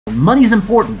Money's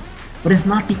important, but it's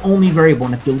not the only variable.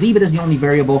 And if you leave it as the only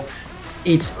variable,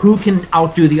 it's who can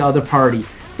outdo the other party.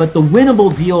 But the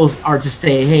winnable deals are to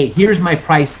say, hey, here's my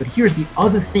price, but here's the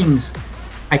other things.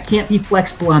 I can't be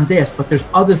flexible on this, but there's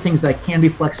other things that I can be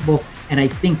flexible. And I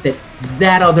think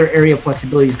that other area of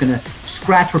flexibility is going to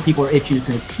scratch where people are itching. It's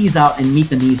going to tease out and meet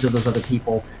the needs of those other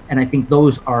people. And I think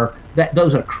those are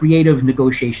creative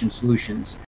negotiation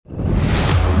solutions.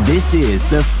 This is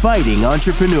The Fighting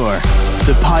Entrepreneur,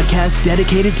 the podcast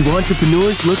dedicated to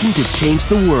entrepreneurs looking to change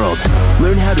the world.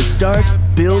 Learn how to start,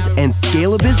 build, and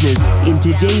scale a business in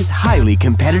today's highly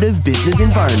competitive business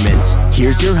environment.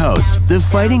 Here's your host, The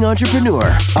Fighting Entrepreneur,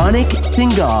 Anik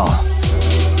Singal.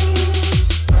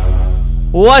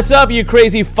 What's up, you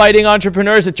crazy fighting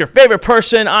entrepreneurs? It's your favorite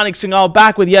person, Anik Singal,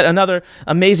 back with yet another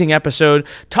amazing episode,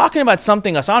 talking about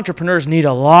something us entrepreneurs need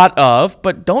a lot of,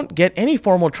 but don't get any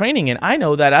formal training in. I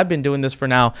know that I've been doing this for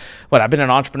now, I've been an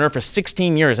entrepreneur for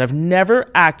 16 years. I've never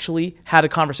actually had a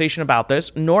conversation about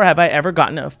this, nor have I ever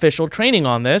gotten official training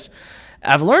on this.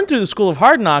 I've learned through the School of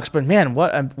Hard Knocks, but man,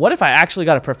 what if I actually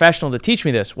got a professional to teach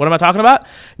me this? What am I talking about?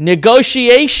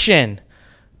 Negotiation.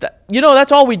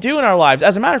 That's all we do in our lives.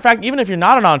 As a matter of fact, even if you're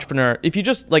not an entrepreneur, if you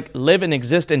just live and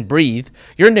exist and breathe,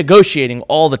 you're negotiating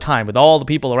all the time with all the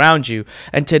people around you.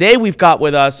 And today we've got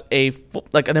with us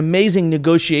an amazing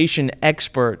negotiation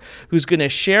expert who's going to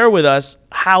share with us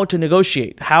how to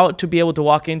negotiate, how to be able to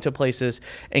walk into places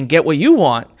and get what you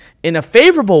want in a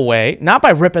favorable way, not by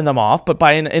ripping them off, but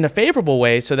in a favorable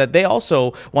way so that they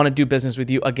also want to do business with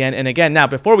you again and again. Now,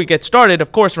 before we get started,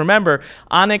 of course, remember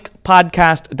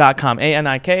Anikpodcast.com,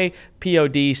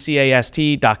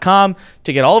 Anikpodcast.com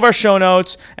to get all of our show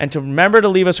notes and to remember to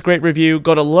leave us a great review.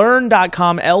 Go to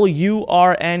Lurn.com,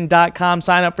 Lurn.com,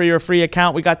 sign up for your free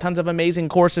account. We got tons of amazing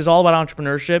courses all about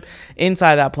entrepreneurship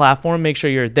inside that platform. Make sure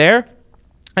you're there.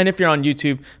 And if you're on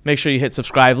YouTube, make sure you hit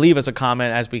subscribe. Leave us a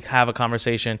comment as we have a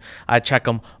conversation. I check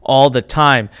them all the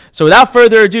time. So without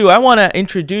further ado, I want to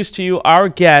introduce to you our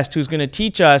guest who's going to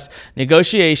teach us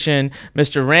negotiation,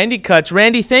 Mr. Randy Kutz.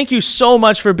 Randy, thank you so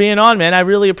much for being on, man. I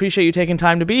really appreciate you taking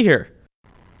time to be here.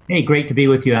 Hey, great to be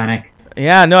with you, Anik.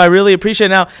 Yeah, no, I really appreciate it.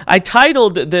 Now, I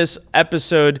titled this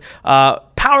episode,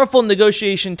 Powerful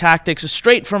Negotiation Tactics,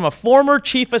 straight from a former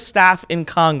chief of staff in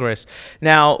Congress.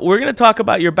 Now, we're going to talk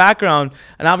about your background,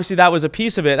 and obviously that was a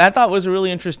piece of it. I thought it was a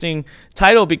really interesting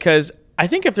title because I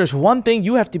think if there's one thing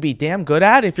you have to be damn good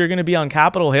at if you're going to be on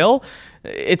Capitol Hill,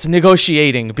 it's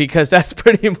negotiating, because that's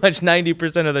pretty much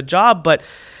 90% of the job. But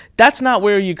that's not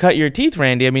where you cut your teeth,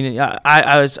 Randy. I mean,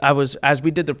 I was as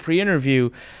we did the pre-interview,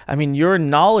 I mean, your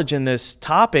knowledge in this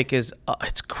topic is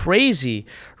it's crazy,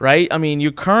 right? I mean,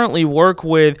 you currently work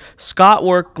with Scott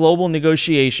Work Global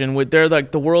Negotiation. They're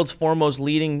the world's foremost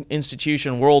leading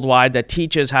institution worldwide that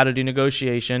teaches how to do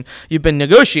negotiation. You've been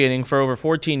negotiating for over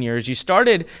 14 years. You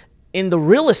started in the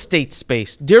real estate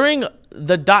space during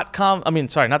the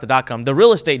the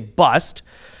real estate bust,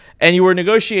 and you were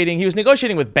negotiating. He was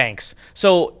negotiating with banks.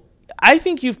 So I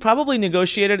think you've probably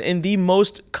negotiated in the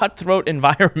most cutthroat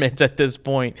environment at this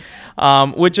point,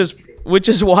 which is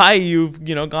why you've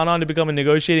gone on to become a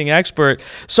negotiating expert.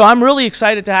 So I'm really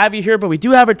excited to have you here, but we do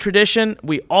have a tradition.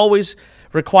 We always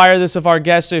require this of our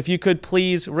guests. So if you could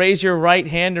please raise your right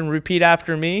hand and repeat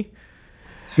after me.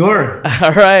 Sure.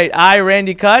 All right. I,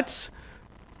 Randy Kutz.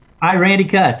 I, Randy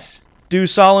Kutz. Do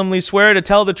solemnly swear to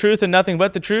tell the truth and nothing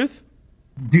but the truth.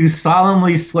 Do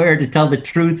solemnly swear to tell the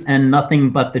truth and nothing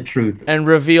but the truth. And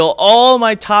reveal all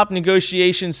my top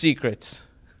negotiation secrets.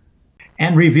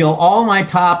 And reveal all my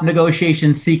top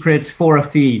negotiation secrets for a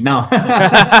fee. No.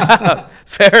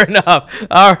 Fair enough.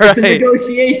 All right. It's a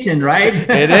negotiation, right?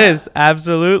 It is.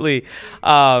 Absolutely.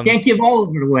 Can't give all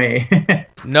of it away.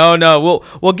 No.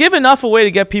 We'll give enough away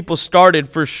to get people started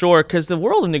for sure, because the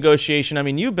world of negotiation, I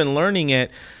mean, you've been learning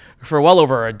it for well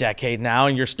over a decade now,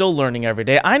 and you're still learning every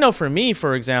day. I know for me,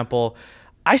 for example,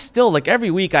 I still,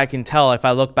 every week I can tell if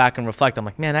I look back and reflect, I'm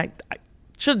like, man, I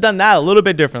should have done that a little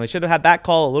bit differently. Should have had that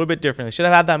call a little bit differently. Should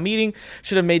have had that meeting.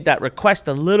 Should have made that request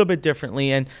a little bit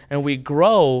differently, and we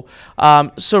grow.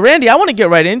 So Randy, I want to get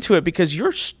right into it because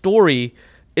your story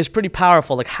is pretty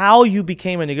powerful. How you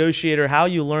became a negotiator, how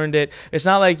you learned it. It's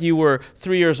not like you were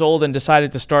 3 years old and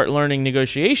decided to start learning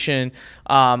negotiation.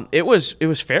 It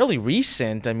was fairly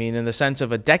recent. I mean, in the sense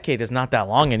of a decade is not that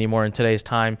long anymore in today's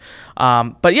time.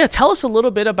 But yeah, tell us a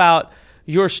little bit about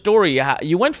your story.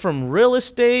 You went from real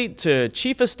estate to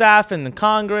chief of staff in the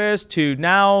Congress to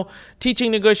now teaching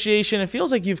negotiation. It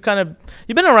feels like you've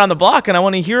been around the block, and I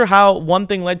want to hear how one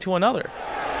thing led to another.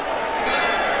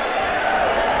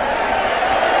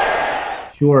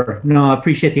 Sure. No, I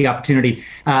appreciate the opportunity.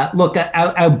 Look,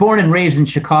 I was born and raised in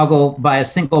Chicago by a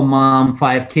single mom,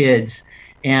 5 kids,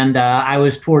 and I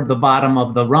was toward the bottom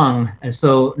of the rung. And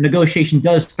so negotiation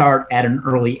does start at an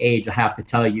early age, I have to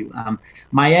tell you.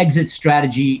 My exit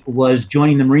strategy was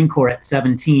joining the Marine Corps at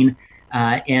 17,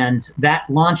 and that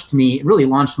really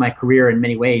launched my career in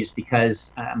many ways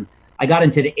because I got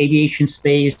into the aviation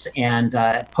space and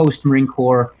post-Marine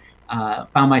Corps,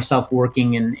 found myself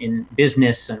working in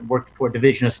business and worked for a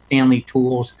division of Stanley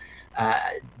Tools,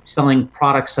 selling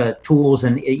products, tools,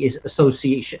 and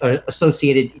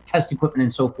associated test equipment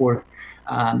and so forth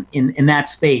in that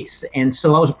space. And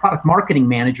so I was a product marketing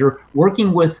manager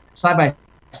working with side by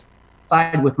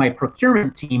side with my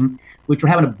procurement team, which were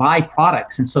having to buy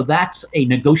products. And so that's a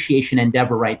negotiation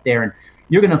endeavor right there. And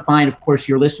you're going to find, of course,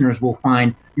 your listeners will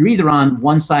find you're either on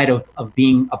one side of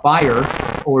being a buyer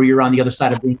or you're on the other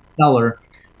side of being a seller.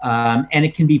 And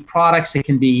it can be products, it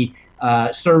can be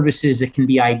services, it can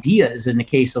be ideas in the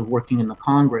case of working in the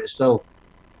Congress. So,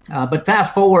 but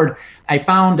fast forward, I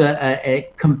found a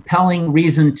compelling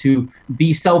reason to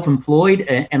be self-employed,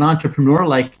 an entrepreneur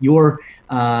like your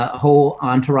whole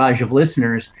entourage of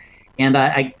listeners. And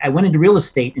I went into real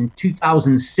estate in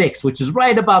 2006, which is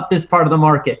right about this part of the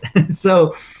market.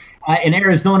 So in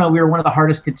Arizona, we were one of the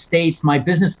hardest hit states. My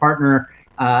business partner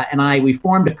and we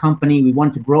formed a company. We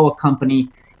wanted to grow a company.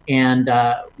 And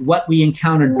what we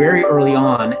encountered very early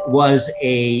on was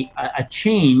a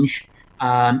change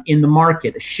in the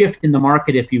market, a shift in the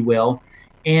market, if you will.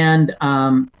 And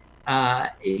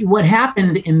what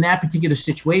happened in that particular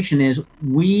situation is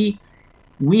we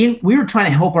were trying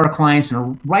to help our clients in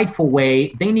a rightful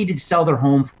way. They needed to sell their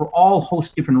home for all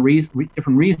host different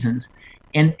reasons.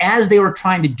 And as they were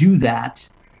trying to do that,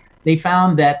 they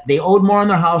found that they owed more on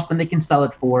their house than they can sell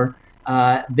it for.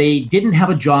 They didn't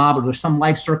have a job, or there's some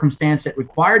life circumstance that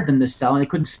required them to sell, and they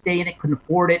couldn't stay in it, couldn't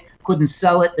afford it, couldn't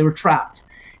sell it. They were trapped.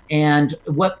 And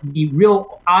what the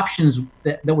real options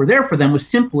that were there for them was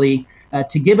simply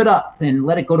to give it up and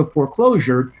let it go to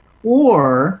foreclosure,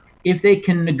 or if they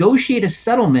can negotiate a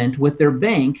settlement with their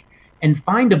bank and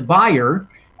find a buyer,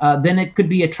 then it could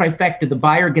be a trifecta. The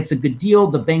buyer gets a good deal,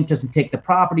 the bank doesn't take the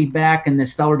property back, and the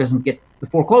seller doesn't get the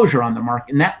foreclosure on the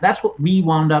market. And that's what we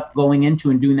wound up going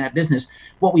into and doing that business.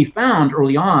 What we found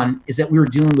early on is that we were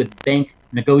dealing with bank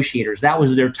negotiators. That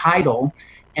was their title.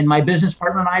 And my business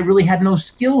partner and I really had no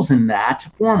skills in that,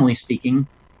 formally speaking.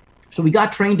 So we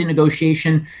got trained in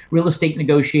negotiation, real estate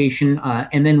negotiation,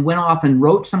 and then went off and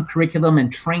wrote some curriculum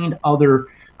and trained other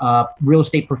real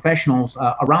estate professionals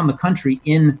around the country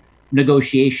in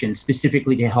negotiation,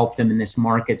 specifically to help them in this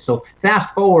market. So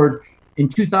fast forward, in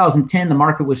 2010, the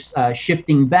market was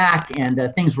shifting back,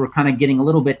 and things were kind of getting a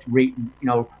little bit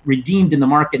redeemed in the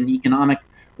market and the economic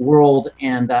world.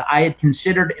 And I had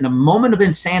considered, in a moment of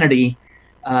insanity,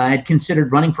 I had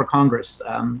considered running for Congress.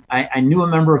 I knew a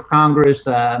member of Congress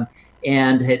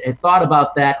and had thought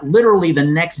about that. Literally the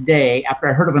next day, after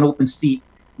I heard of an open seat,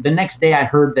 the next day I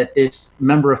heard that this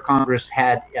member of Congress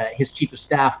had, his chief of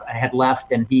staff had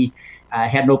left, and he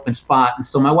had an open spot. And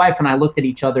so my wife and I looked at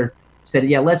each other, said,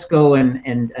 yeah, let's go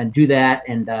and do that,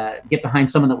 and get behind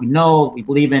someone that we know, we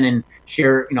believe in, and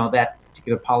share that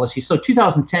particular policy. So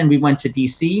 2010, we went to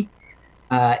DC.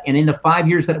 And in the 5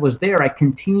 years that I was there, I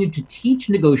continued to teach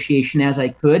negotiation as I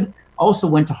could. Also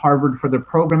went to Harvard for the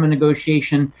program of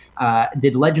negotiation,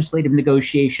 did legislative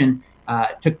negotiation,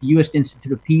 took the U.S.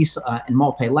 Institute of Peace and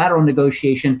multilateral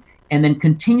negotiation, and then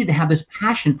continued to have this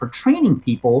passion for training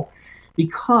people,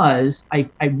 because I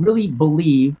really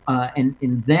believe, and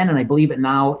then, and I believe it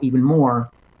now even more,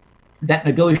 that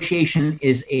negotiation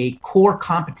is a core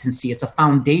competency. It's a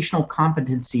foundational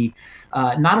competency,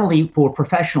 not only for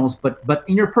professionals, but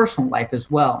in your personal life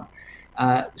as well.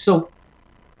 So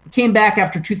came back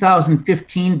after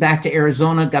 2015, back to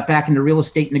Arizona, got back into real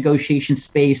estate negotiation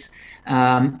space.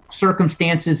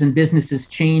 Circumstances and businesses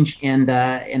changed, and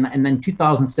then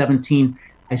 2017,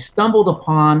 I stumbled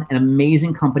upon an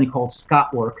amazing company called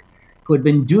Scottwork, who had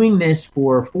been doing this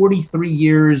for 43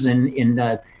 years in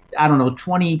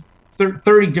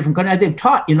 30 different countries. They've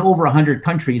taught in over 100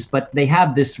 countries, but they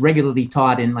have this regularly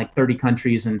taught in like 30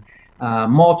 countries and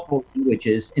multiple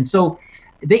languages. And so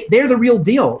they're the real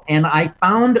deal. And I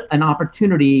found an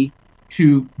opportunity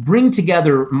to bring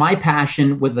together my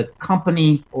passion with a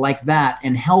company like that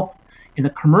and help in the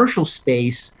commercial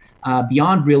space,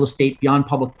 beyond real estate, beyond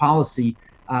public policy,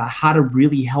 how to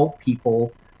really help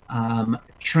people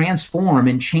transform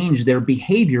and change their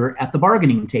behavior at the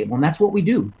bargaining table. And that's what we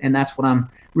do. And that's what I'm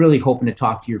really hoping to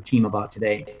talk to your team about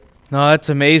today. No, that's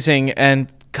amazing.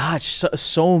 And Gosh,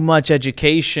 so much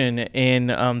education in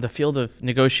the field of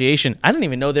negotiation. I didn't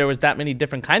even know there was that many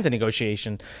different kinds of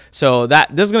negotiation. So this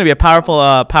is going to be a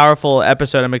powerful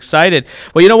episode. I'm excited.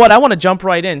 Well, you know what? I want to jump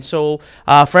right in. So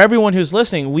for everyone who's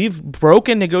listening, we've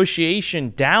broken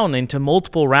negotiation down into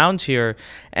multiple rounds here.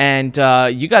 And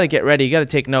you got to get ready. You got to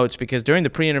take notes, because during the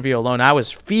pre-interview alone, I was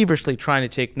feverishly trying to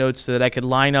take notes so that I could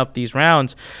line up these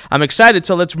rounds. I'm excited.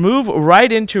 So let's move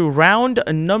right into round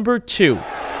number 2.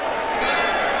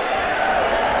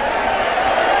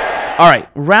 All right,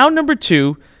 round number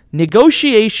 2,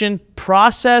 negotiation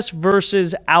process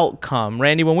versus outcome.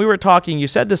 Randy, when we were talking, you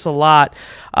said this a lot.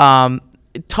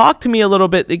 Talk to me a little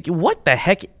bit. Like, what the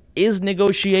heck is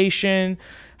negotiation?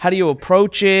 How do you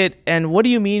approach it? And what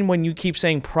do you mean when you keep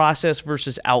saying process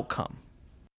versus outcome?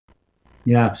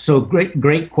 Yeah, so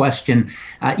great question.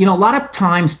 A lot of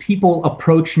times people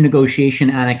approach negotiation,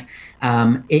 Anik,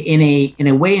 in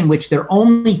a way in which they're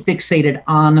only fixated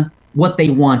on what they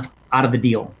want out of the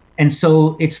deal. And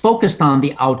so it's focused on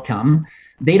the outcome.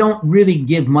 They don't really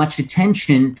give much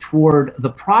attention toward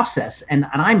the process. And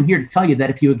I'm here to tell you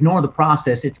that if you ignore the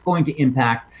process, it's going to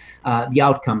impact the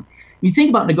outcome. When you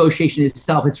think about negotiation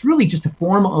itself, it's really just a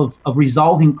form of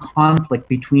resolving conflict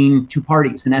between two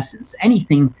parties, in essence.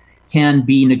 Anything can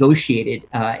be negotiated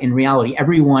in reality.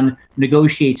 Everyone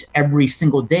negotiates every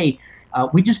single day.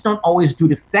 We just don't always do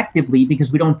it effectively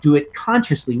because we don't do it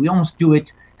consciously. We almost do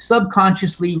it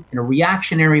subconsciously in a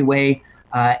reactionary way,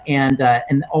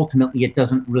 and ultimately it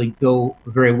doesn't really go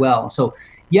very well. So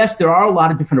yes, there are a lot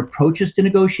of different approaches to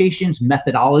negotiations,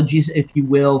 methodologies, if you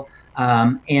will,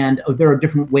 and there are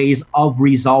different ways of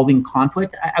resolving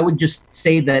conflict. I would just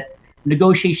say that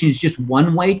negotiation is just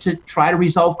one way to try to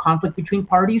resolve conflict between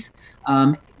parties.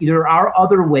 There are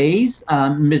other ways.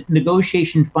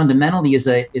 Negotiation fundamentally is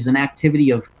an activity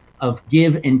of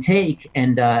give and take,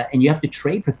 and you have to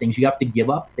trade for things. You have to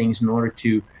give up things in order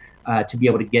to be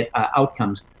able to get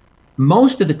outcomes.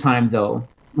 Most of the time, though,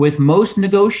 with most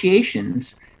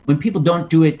negotiations, when people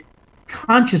don't do it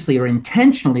consciously or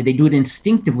intentionally, they do it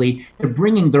instinctively. They're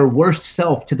bringing their worst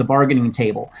self to the bargaining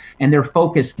table, and they're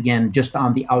focused again just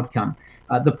on the outcome.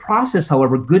 The process,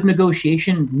 however, good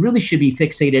negotiation really should be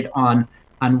fixated on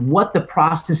what the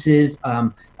process is,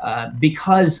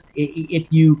 because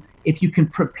if you can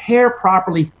prepare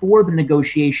properly for the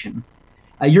negotiation,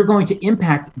 you're going to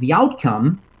impact the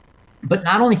outcome, but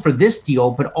not only for this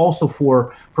deal, but also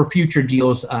for future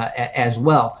deals as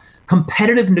well.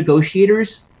 Competitive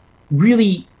negotiators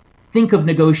really think of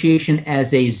negotiation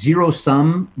as a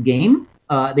zero-sum game.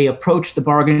 They approach the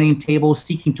bargaining table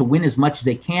seeking to win as much as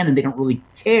they can, and they don't really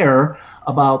care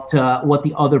about what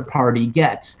the other party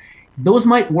gets. Those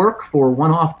might work for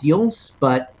one-off deals,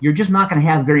 but you're just not going to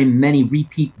have very many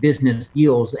repeat business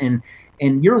deals. And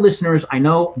your listeners, I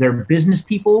know they're business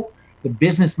people, they're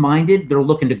business-minded, they're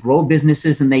looking to grow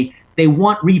businesses, and they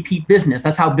want repeat business.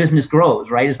 That's how business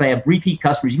grows, right? Is by have repeat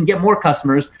customers. You can get more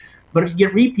customers, but if you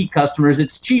get repeat customers,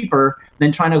 it's cheaper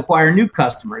than trying to acquire new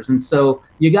customers. And so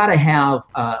you got to have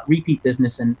repeat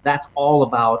business, and that's all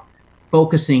about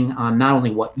focusing on not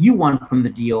only what you want from the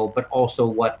deal, but also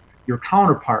what your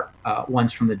counterpart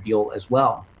wants from the deal as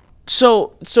well.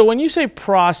 So when you say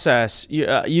process,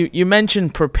 you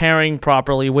mentioned preparing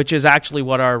properly, which is actually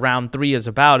what our round 3 is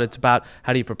about. It's about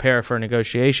how do you prepare for a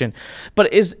negotiation.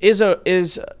 But is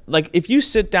like, if you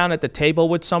sit down at the table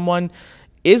with someone,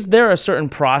 is there a certain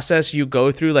process you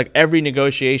go through? Like every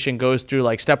negotiation goes through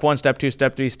like step 1, step 2,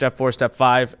 step 3, step 4, step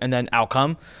 5, and then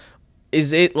outcome.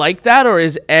 Is it like that, or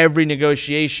is every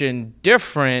negotiation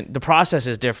different? The process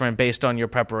is different based on your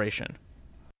preparation.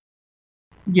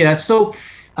 Yeah, so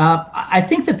I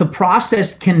think that the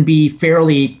process can be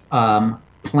fairly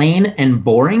plain and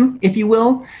boring, if you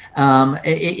will.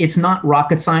 It's not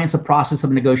rocket science. The process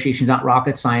of negotiation is not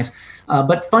rocket science.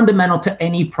 But fundamental to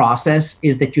any process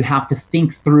is that you have to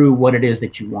think through what it is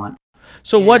that you want.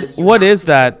 So what is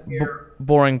that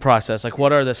boring process? Like,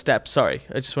 what are the steps? Sorry,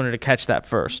 I just wanted to catch that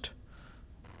first.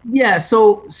 Yeah,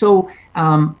 so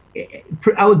I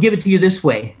would give it to you this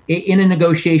way. In a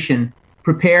negotiation,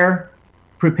 prepare.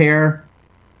 The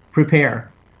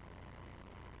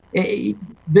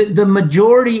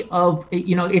majority of,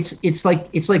 it's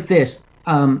like this.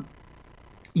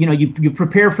 You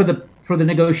prepare for the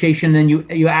negotiation, and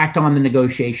you act on the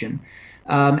negotiation.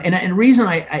 And the reason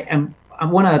I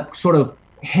want to sort of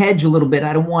hedge a little bit.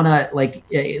 I don't want to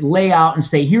lay out and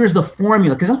say, here's the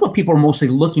formula, because that's what people are mostly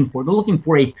looking for. They're looking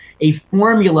for a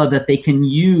formula that they can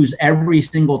use every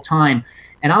single time.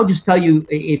 And I'll just tell you,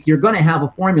 if you're going to have a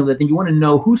formula, then you want to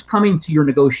know who's coming to your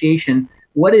negotiation,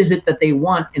 what is it that they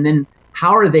want, and then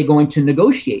how are they going to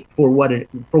negotiate for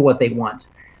what they want.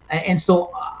 And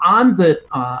so on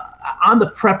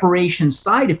the preparation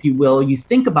side, if you will, you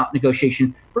think about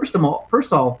negotiation. First of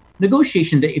all,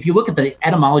 negotiation, if you look at the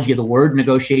etymology of the word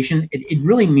negotiation, it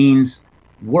really means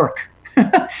work.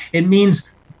 It means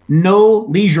no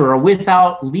leisure or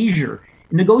without leisure.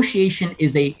 Negotiation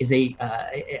is a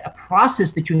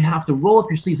process that you have to roll up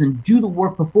your sleeves and do the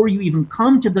work before you even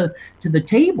come to the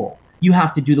table. You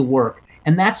have to do the work,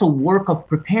 and that's a work of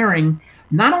preparing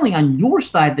not only on your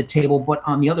side of the table but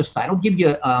on the other side. I'll give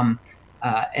you an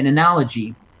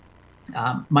analogy.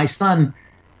 My son,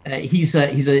 he's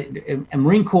a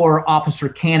Marine Corps officer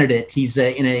candidate. He's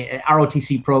in a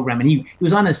ROTC program, and he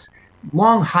was on this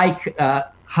long hike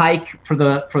for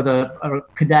the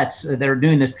cadets that are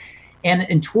doing this.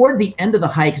 And toward the end of the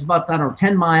hike, it's about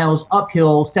 10 miles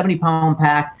uphill, 70-pound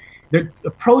pack. They're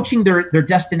approaching their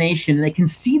destination, and they can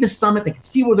see the summit. They can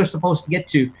see where they're supposed to get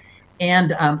to.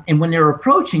 And when they're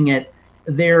approaching it,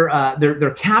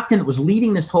 their captain that was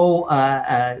leading this whole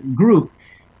group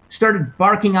started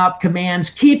barking out commands: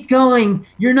 "Keep going!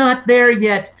 You're not there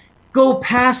yet. Go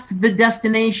past the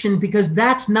destination, because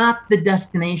that's not the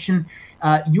destination.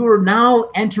 You're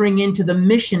now entering into the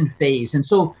mission phase." And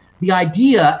so the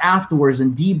idea afterwards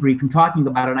in debrief and talking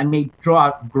about it, I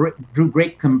drew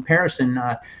great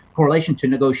correlation to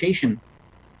negotiation,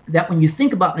 that when you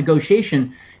think about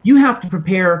negotiation, you have to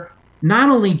prepare not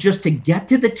only just to get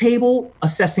to the table,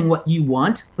 assessing what you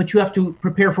want, but you have to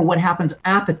prepare for what happens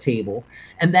at the table.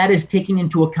 And that is taking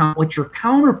into account what your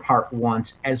counterpart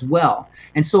wants as well.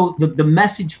 And so the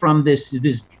message from this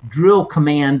drill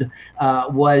command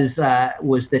was that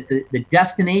the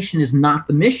destination is not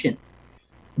the mission.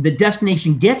 The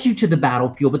destination gets you to the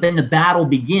battlefield, but then the battle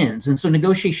begins. And so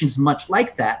negotiation is much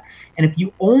like that. And if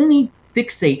you only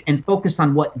fixate and focus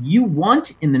on what you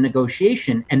want in the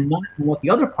negotiation and not what the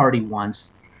other party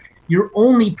wants, you're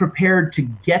only prepared to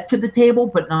get to the table,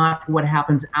 but not for what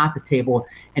happens at the table.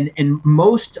 And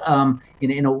most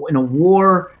in a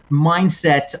war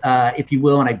mindset, if you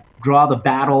will, and I draw the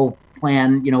battle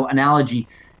plan, analogy.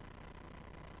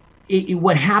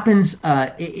 What happens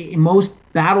in most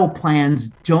battle plans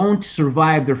don't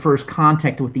survive their first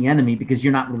contact with the enemy, because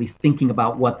you're not really thinking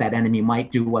about what that enemy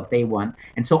might do, what they want.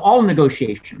 And so all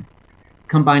negotiation,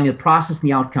 combining the process and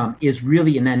the outcome, is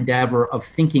really an endeavor of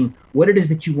thinking what it is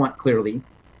that you want clearly,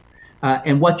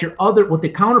 and what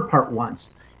the counterpart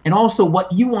wants, and also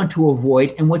what you want to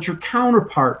avoid and what your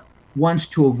counterpart wants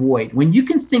to avoid. When you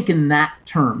can think in that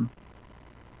term,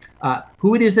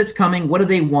 who it is that's coming, what do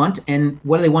they want, and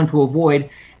what do they want to avoid,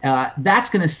 that's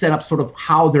going to set up sort of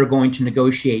how they're going to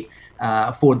negotiate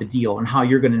for the deal, and how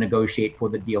you're going to negotiate for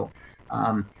the deal.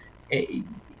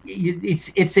 It's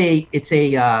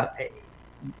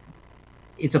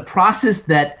a process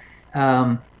that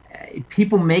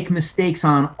people make mistakes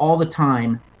on all the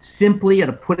time, simply,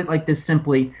 to put it like this,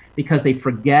 simply because they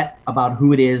forget about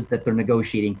who it is that they're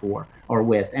negotiating for or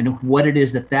with, and what it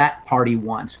is that party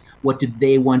wants. What do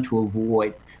they want to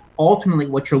avoid? Ultimately,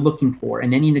 what you're looking for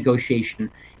in any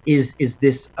negotiation is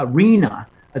this arena,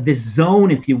 this zone,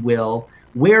 if you will,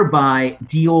 whereby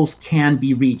deals can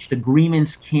be reached,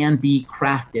 agreements can be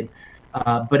crafted.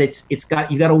 But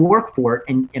you got to work for it,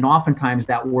 and oftentimes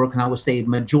that work, and I would say the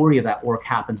majority of that work,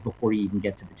 happens before you even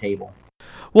get to the table.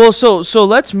 Well, so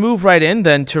let's move right in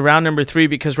then to round number 3,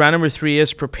 because round number 3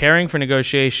 is preparing for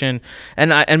negotiation.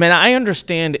 And I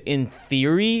understand in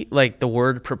theory, like, the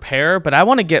word prepare, but I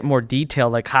want to get more detail,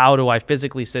 like how do I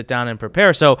physically sit down and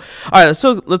prepare? So, all right,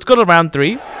 so let's go to round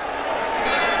 3.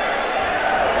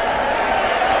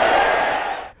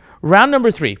 Round number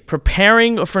 3,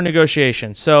 preparing for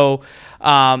negotiation. So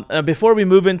before we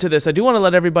move into this, I do want to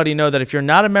let everybody know that if you're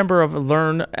not a member of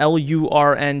Lurn,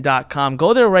 LURN.com,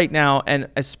 go there right now, and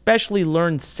especially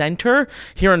Lurn Center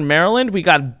here in Maryland. We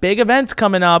got big events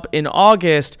coming up in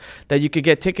August that you could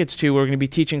get tickets to. We're going to be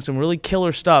teaching some really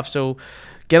killer stuff. So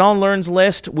get on Lurn's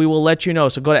list. We will let you know.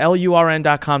 So go to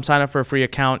LURN.com, sign up for a free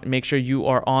account, make sure you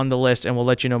are on the list, and we'll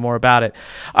let you know more about it.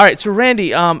 All right, so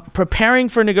Randy, preparing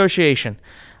for negotiation.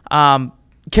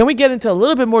 Can we get into a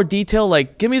little bit more detail?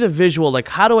 Like, give me the visual. Like,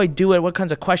 how do I do it? What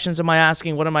kinds of questions am I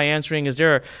asking? What am I answering?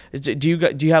 Do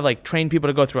you have like trained people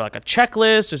to go through like a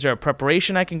checklist? Is there a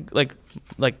preparation I can like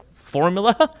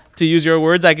formula, to use your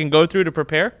words, I can go through to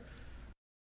prepare?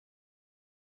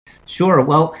 Sure.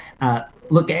 Well,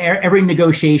 look, every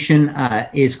negotiation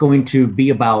is going to be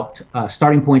about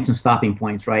starting points and stopping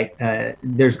points, right?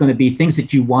 There's going to be things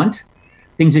that you want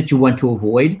to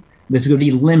avoid. There's going to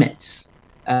be limits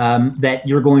that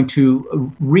you're going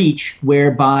to reach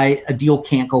whereby a deal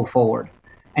can't go forward.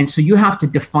 And so you have to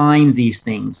define these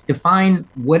things, define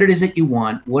what it is that you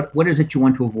want, what is it you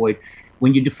want to avoid.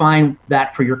 When you define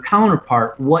that for your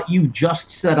counterpart, what you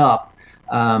just set up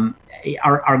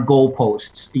are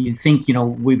goalposts. You think,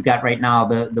 we've got right now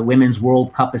the Women's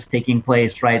World Cup is taking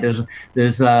place, right? There's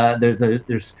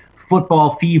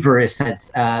football fever, it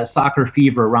says, soccer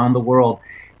fever around the world.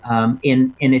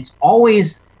 And it's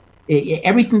always,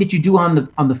 everything that you do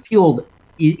on the field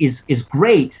is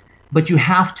great, but you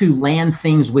have to land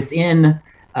things within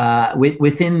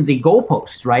the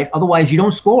goalposts, right? Otherwise, you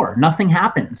don't score. Nothing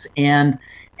happens. And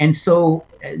so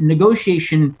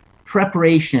negotiation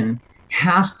preparation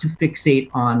has to fixate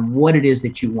on what it is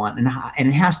that you want, and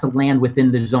it has to land within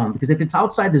the zone. Because if it's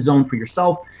outside the zone for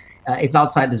yourself, it's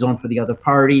outside the zone for the other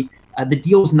party. The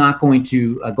deal's not going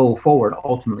to go forward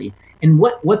ultimately. And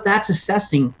what that's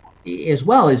assessing as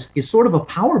well is sort of a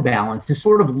power balance. Is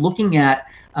sort of looking at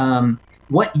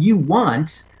what you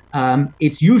want.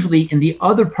 It's usually in the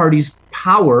other party's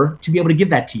power to be able to give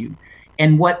that to you.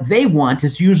 And what they want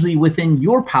is usually within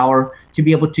your power to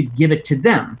be able to give it to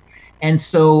them. And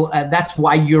so that's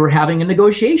why you're having a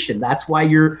negotiation. That's why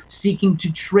you're seeking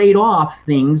to trade off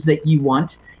things that you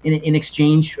want in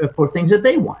exchange for things that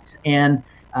they want. And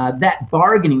that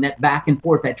bargaining, that back and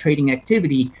forth, that trading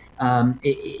activity,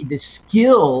 the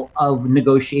skill of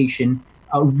negotiation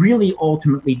really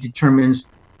ultimately determines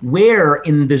where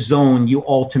in the zone you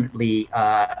ultimately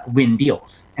win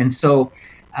deals. And so,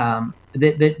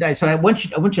 so I want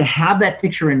you to have that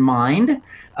picture in mind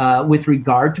with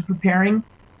regard to preparing,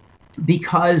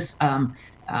 because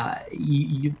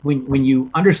when you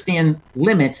understand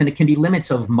limits, and it can be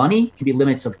limits of money, it can be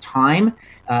limits of time,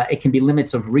 it can be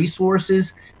limits of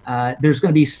resources, there's going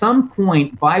to be some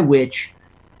point by which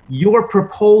your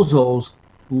proposals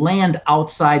land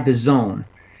outside the zone.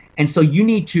 And so you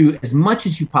need to, as much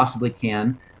as you possibly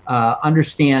can,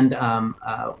 understand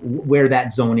where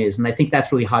that zone is. And I think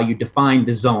that's really how you define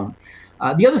the zone.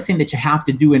 The other thing that you have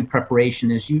to do in preparation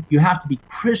is you have to be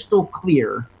crystal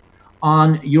clear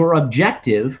on your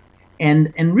objective,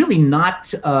 and really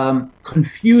not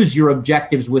confuse your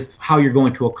objectives with how you're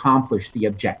going to accomplish the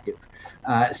objective.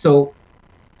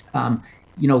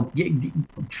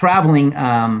 Traveling,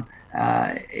 I'll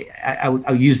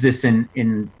use this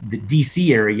in the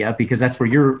DC area because that's where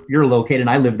you're located.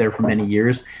 I lived there for many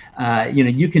years.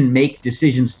 You can make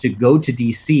decisions to go to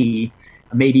DC,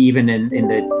 maybe even in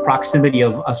the proximity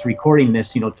of us recording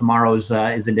this. Tomorrow's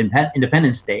is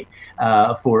Independence Day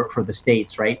for the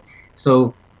states, right?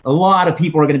 So a lot of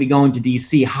people are going to be going to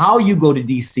DC. How you go to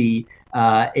DC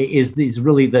is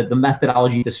really the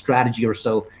methodology, the strategy or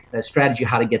so, the strategy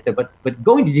how to get there. But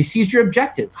going to DC is your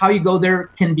objective. How you go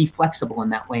there can be flexible in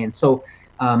that way. And so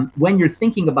when you're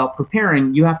thinking about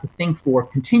preparing, you have to think for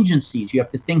contingencies. You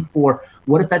have to think for,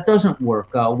 what if that doesn't work?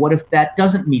 What if that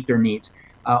doesn't meet their needs?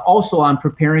 Also on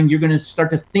preparing, you're going to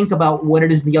start to think about what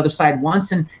it is the other side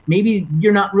wants, and maybe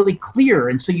you're not really clear.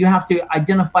 And so you have to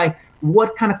identify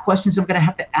what kind of questions I'm going to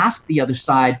have to ask the other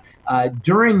side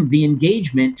during the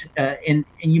engagement. And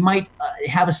you might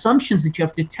have assumptions that you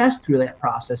have to test through that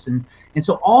process. And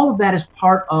so all of that is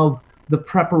part of the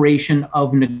preparation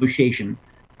of negotiation.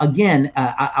 Again,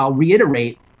 I'll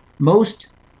reiterate, most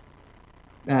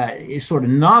sort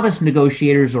of novice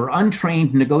negotiators or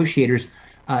untrained negotiators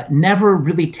never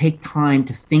really take time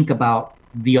to think about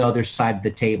the other side of the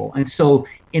table. And so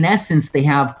in essence, they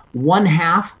have one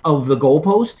half of the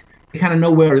goalpost. They kind of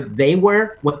know where they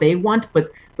were, what they want,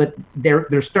 but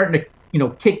they're starting to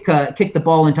kick the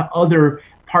ball into other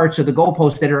parts of the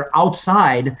goalpost that are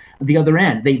outside the other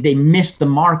end. They missed the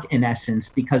mark in essence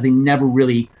because they never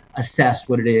really assessed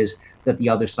what it is that the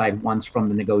other side wants from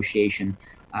the negotiation.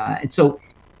 And so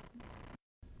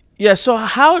yeah. So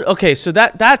so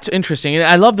that's interesting.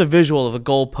 I love the visual of a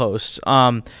goalpost.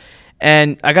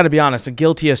 And I got to be honest, I'm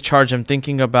guilty as charged. I'm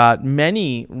thinking about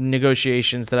many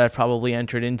negotiations that I've probably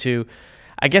entered into.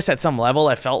 I guess at some level,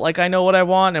 I felt like I know what I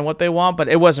want and what they want, but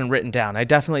it wasn't written down. I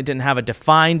definitely didn't have a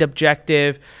defined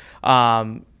objective.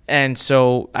 And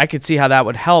so I could see how that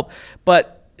would help.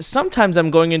 But sometimes I'm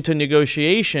going into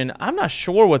negotiation, I'm not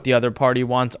sure what the other party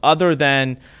wants other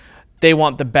than they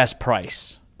want the best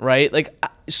price. Right?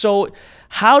 So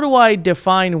how do I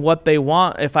define what they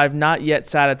want if I've not yet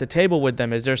sat at the table with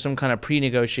them? Is there some kind of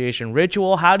pre-negotiation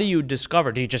ritual? How do you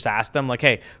discover? Do you just ask them like,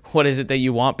 hey, what is it that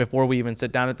you want before we even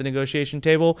sit down at the negotiation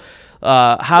table?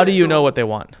 How do you know what they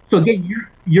want? So again,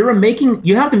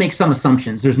 you have to make some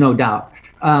assumptions. There's no doubt.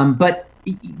 But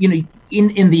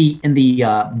in the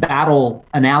battle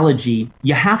analogy,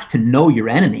 you have to know your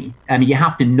enemy. I mean, you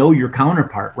have to know your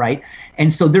counterpart, right?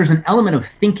 And so there's an element of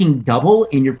thinking double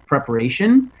in your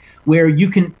preparation, where you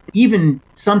can even,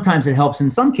 sometimes it helps in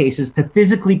some cases, to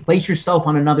physically place yourself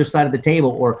on another side of the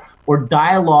table, or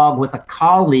dialogue with a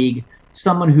colleague,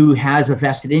 someone who has a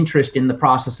vested interest in the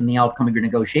process and the outcome of your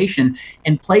negotiation,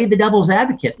 and play the devil's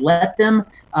advocate. Let them,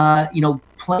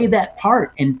 play that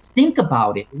part and think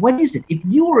about it. What is it? If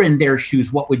you were in their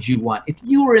shoes, what would you want? If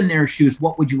you were in their shoes,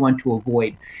 what would you want to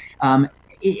avoid?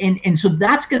 And so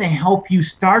that's going to help you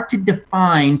start to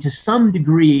define, to some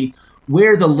degree,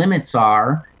 where the limits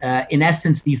are. In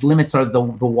essence, these limits are the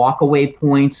walkaway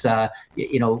points,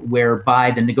 whereby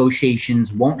the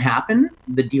negotiations won't happen,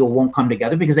 the deal won't come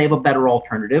together because they have a better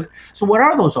alternative. So what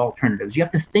are those alternatives? You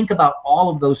have to think about all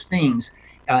of those things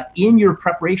in your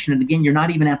preparation. And again, you're not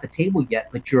even at the table yet,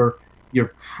 but you're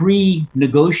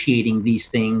pre-negotiating these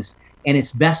things, and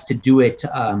it's best to do it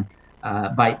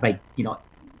by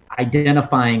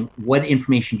identifying what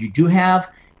information you do have,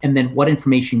 and then what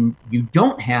information you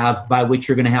don't have, by which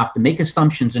you're going to have to make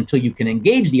assumptions until you can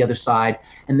engage the other side,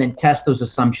 and then test those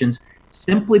assumptions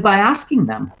simply by asking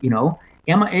them,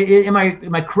 am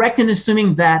I correct in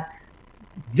assuming that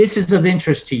this is of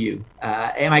interest to you?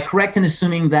 Am I correct in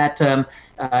assuming that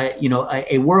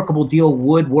a workable deal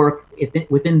would work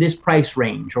within this price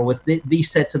range or with these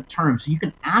sets of terms? So you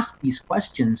can ask these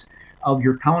questions of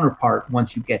your counterpart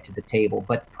once you get to the table.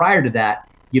 But prior to that,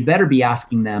 you better be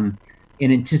asking them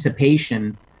in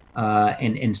anticipation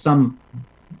and some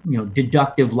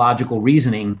deductive logical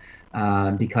reasoning,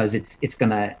 because it's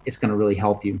gonna really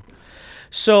help you.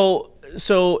 So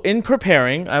in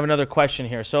preparing, I have another question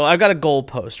here. So I've got a goal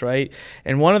post, right?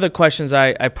 And one of the questions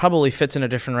I probably fits in a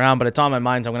different round, but it's on my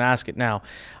mind, so I'm going to ask it now.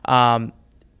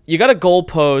 You got a goal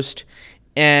post,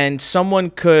 and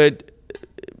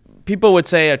people would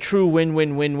say a true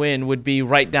win-win-win-win would be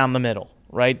right down the middle,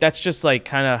 right? That's just like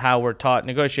kind of how we're taught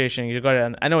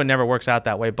negotiation. I know it never works out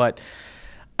that way, but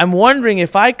I'm wondering,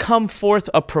 if I come forth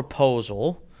a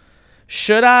proposal,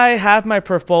 should I have my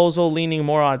proposal leaning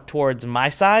more towards my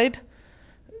side,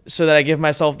 so that I give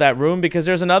myself that room? Because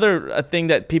there's another thing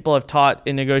that people have taught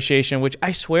in negotiation, which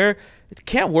I swear it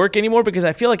can't work anymore, because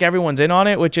I feel like everyone's in on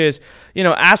it, which is,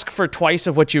 ask for twice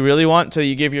of what you really want, so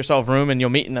you give yourself room and you'll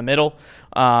meet in the middle,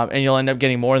 and you'll end up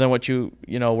getting more than what you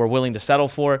were willing to settle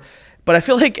for. But I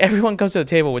feel like everyone comes to the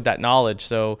table with that knowledge.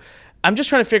 So I'm just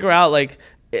trying to figure out, like,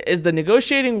 is the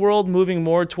negotiating world moving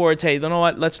more towards, hey, you know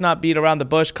what, let's not beat around the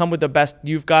bush, come with the best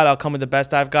you've got, I'll come with the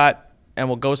best I've got, and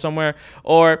we'll go somewhere?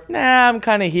 Or, nah, I'm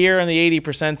kind of here on the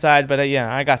 80% side, but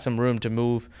I got some room to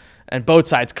move, and both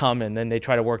sides come, and then they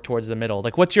try to work towards the middle.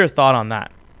 Like, what's your thought on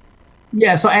that?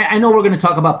 Yeah, so I know we're going to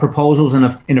talk about proposals in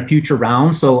a future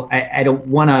round, so I don't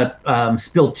want to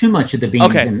spill too much of the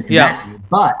beans in that.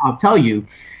 But I'll tell you,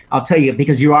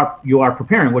 because you are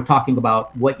preparing. We're talking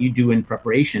about what you do in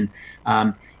preparation.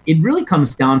 It really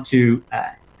comes down to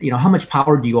how much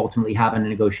power do you ultimately have in a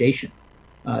negotiation?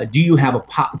 Do you have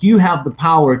the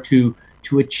power to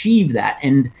achieve that?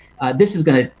 And this is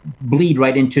going to bleed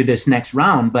right into this next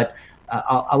round. But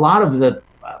a lot of the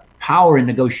power in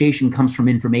negotiation comes from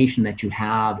information that you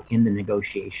have in the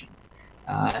negotiation,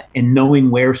 and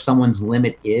knowing where someone's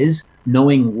limit is,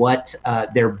 knowing what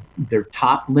their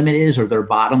top limit is or their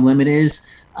bottom limit is.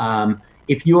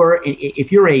 If you're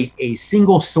a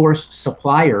single source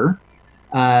supplier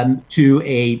to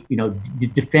a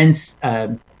defense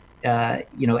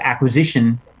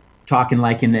acquisition, talking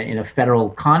like in a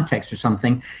federal context or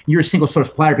something, you're a single source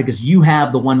supplier because you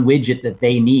have the one widget that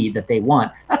they need, that they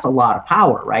want. That's a lot of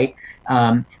power, right?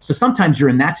 So sometimes you're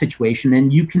in that situation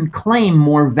and you can claim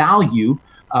more value.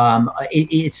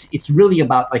 It's really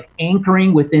about like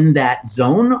anchoring within that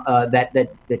zone, that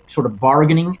sort of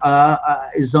bargaining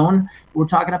zone we're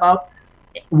talking about.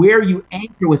 Where you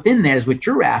anchor within that is what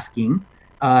you're asking.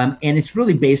 And it's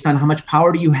really based on how much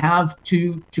power do you have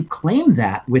to claim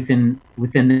that within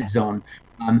that zone.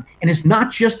 And it's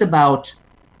not just about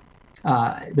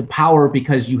the power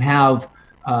because you have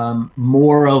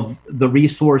more of the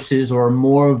resources or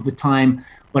more of the time,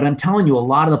 but I'm telling you, a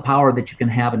lot of the power that you can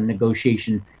have in a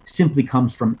negotiation simply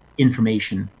comes from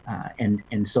information.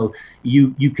 And so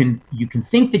you can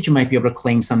think that you might be able to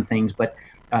claim some things, but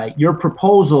your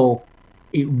proposal,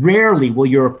 rarely will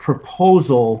your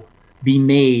proposal be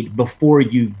made before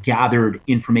you've gathered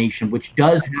information, which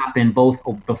does happen both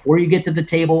before you get to the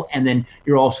table, and then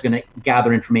you're also going to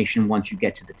gather information once you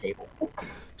get to the table.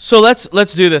 So let's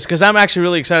do this, because I'm actually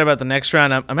really excited about the next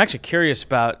round. I'm actually curious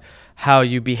about how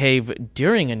you behave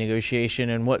during a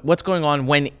negotiation and what's going on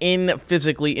when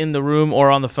physically in the room or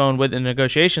on the phone with a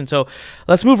negotiation. So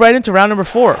let's move right into round number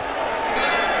 4.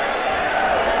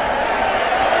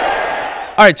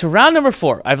 All right, so round number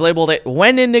 4, I've labeled it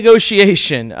when in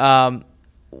negotiation.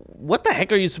 What the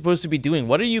heck are you supposed to be doing?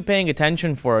 What are you paying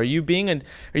attention for? Are you being a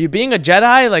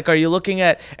Jedi? Like, are you looking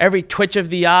at every twitch of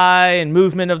the eye and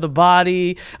movement of the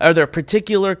body? Are there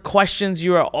particular questions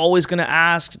you are always going to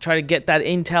ask to try to get that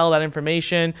intel, that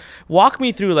information? Walk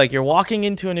me through, like, you're walking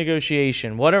into a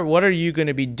negotiation. What are you going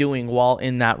to be doing while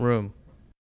in that room?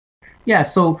 Yeah,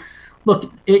 so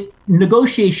look,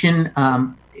 negotiation,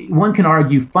 one can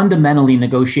argue fundamentally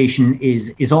negotiation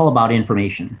is all about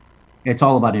information. It's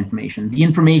all about information. The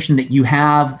information that you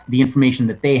have, the information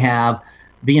that they have,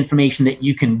 the information that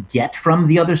you can get from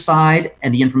the other side,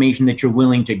 and the information that you're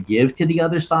willing to give to the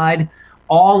other side,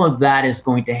 all of that is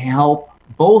going to help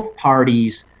both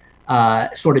parties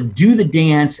sort of do the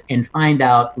dance and find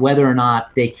out whether or not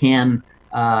they can,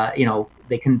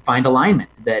 they can find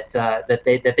alignment,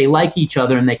 that they like each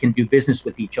other and they can do business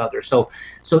with each other. So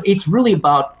it's really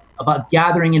about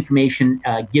gathering information,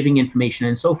 giving information,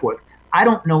 and so forth. I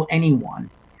don't know anyone,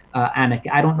 Anik,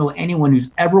 I don't know anyone who's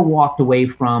ever walked away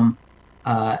from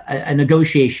a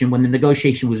negotiation when the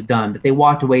negotiation was done, that they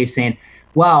walked away saying,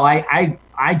 wow,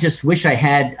 I just wish I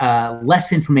had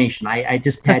less information. I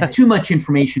just had too much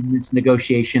information in this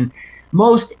negotiation.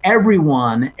 Most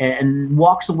everyone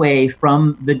walks away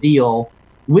from the deal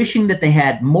wishing that they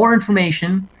had more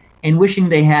information and wishing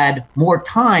they had more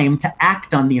time to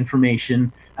act on the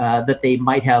information that they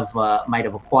might have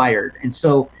acquired. And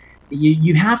so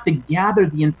you have to gather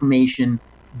the information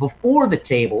before the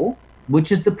table,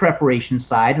 which is the preparation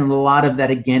side, and a lot of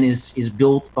that again is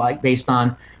built based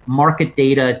on market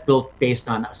data. It's built based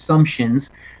on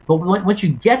assumptions. But once you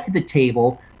get to the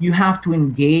table, you have to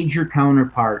engage your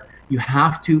counterpart. You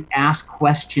have to ask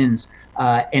questions,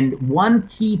 and one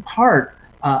key part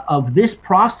of this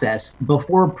process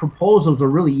before proposals are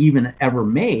really even ever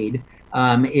made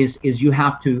is you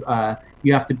have to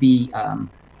be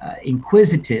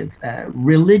inquisitive,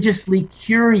 religiously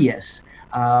curious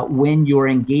when you're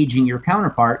engaging your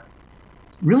counterpart,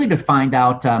 really to find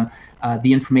out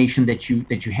the information that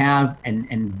you have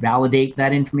and validate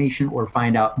that information, or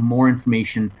find out more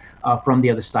information from the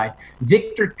other side.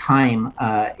 Victor Keim,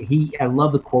 I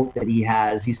love the quote that he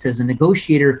has. He says, "A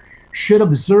negotiator should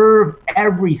observe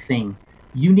everything.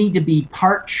 You need to be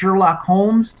part Sherlock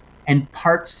Holmes and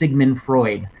part Sigmund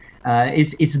Freud."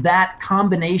 It's that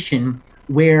combination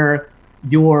where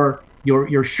you're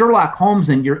Sherlock Holmes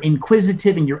and you're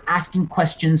inquisitive and you're asking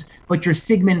questions, but you're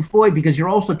Sigmund Freud because you're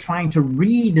also trying to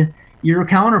read your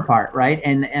counterpart, right?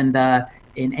 And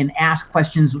ask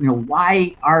questions.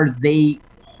 Why are they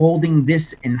holding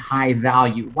this in high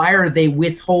value? Why are they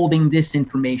withholding this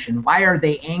information? Why are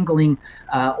they angling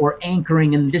or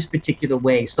anchoring in this particular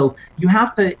way? So you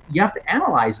have to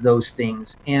analyze those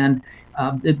things, and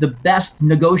the best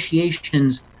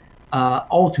negotiations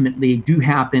ultimately do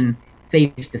happen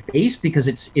face to face, because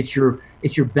it's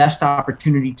your best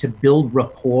opportunity to build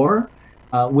rapport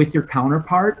with your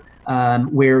counterpart,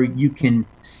 where you can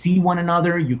see one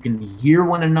another, you can hear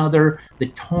one another, the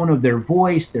tone of their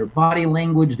voice, their body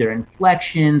language, their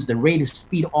inflections, the rate of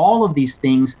speed. All of these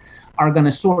things are going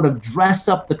to sort of dress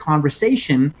up the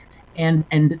conversation, and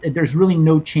there's really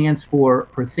no chance for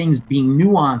things being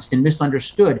nuanced and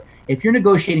misunderstood. If you're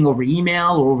negotiating over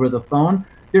email or over the phone,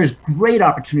 there's great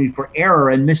opportunity for error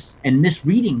and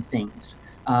misreading things.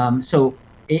 So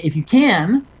if you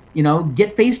can,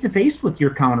 get face to face with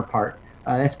your counterpart.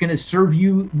 That's going to serve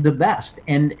you the best.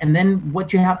 And then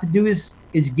what you have to do is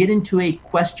get into a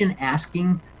question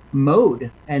asking mode.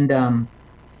 And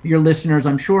your listeners,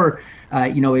 I'm sure,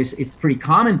 it's pretty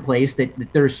commonplace that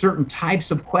there are certain types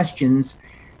of questions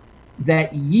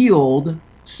that yield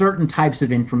certain types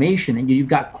of information. And you've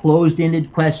got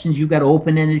closed-ended questions, you've got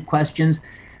open-ended questions.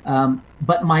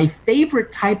 But my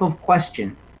favorite type of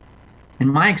question, in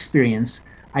my experience,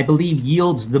 I believe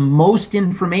yields the most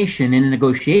information in a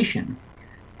negotiation,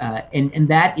 and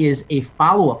that is a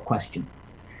follow-up question.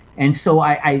 And so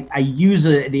I use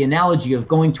the analogy of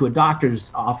going to a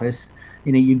doctor's office.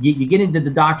 You get into the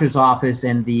doctor's office,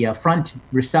 and the front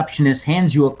receptionist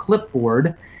hands you a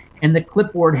clipboard, and the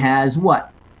clipboard has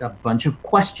what? A bunch of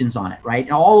questions on it, right?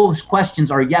 And all those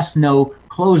questions are yes, no,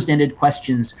 closed-ended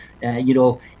questions.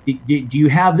 Do you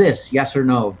have this? Yes or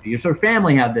no? Does your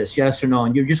family have this? Yes or no?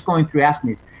 And you're just going through asking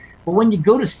these. But when you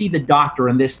go to see the doctor,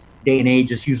 in this day and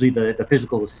age, it's usually the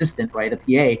physical assistant, right, the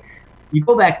PA. You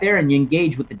go back there and you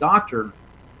engage with the doctor,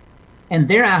 and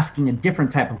they're asking a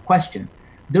different type of question.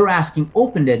 They're asking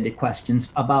open-ended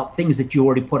questions about things that you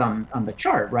already put on the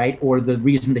chart, right? Or the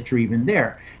reason that you're even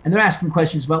there. And they're asking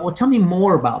questions about, well, tell me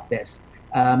more about this.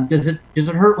 Does it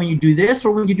hurt when you do this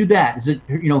or when you do that? Does it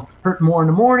hurt more in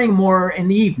the morning, more in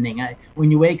the evening?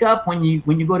 When you wake up, when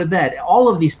you go to bed? All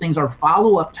of these things are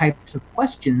follow-up types of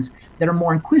questions that are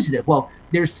more inquisitive. Well,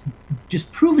 there's just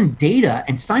proven data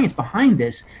and science behind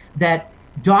this that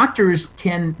doctors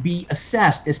can be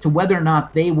assessed as to whether or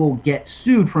not they will get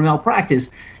sued for malpractice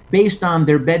based on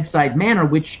their bedside manner,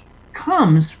 which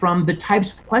comes from the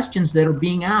types of questions that are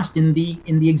being asked in the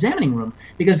examining room.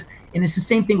 And it's the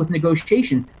same thing with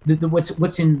negotiation.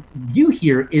 What's in view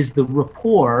here is the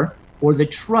rapport or the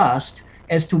trust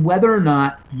as to whether or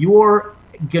not you're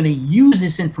going to use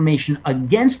this information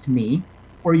against me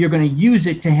or you're going to use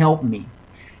it to help me.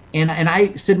 And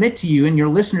I submit to you and your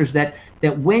listeners that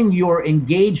when you're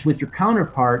engaged with your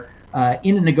counterpart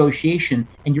in a negotiation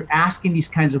and you're asking these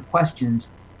kinds of questions,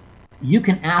 you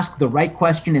can ask the right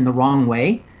question in the wrong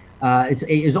way.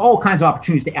 There's all kinds of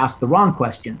opportunities to ask the wrong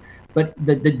question, but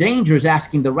the danger is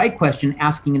asking the right question,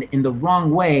 asking it in the wrong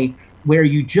way, where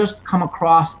you just come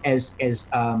across as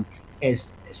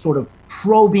sort of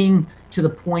probing to the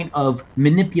point of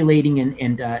manipulating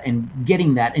and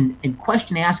getting that. And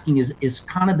question asking is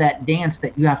kind of that dance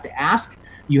that you have to ask.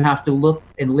 You have to look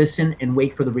and listen and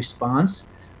wait for the response.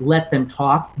 Let them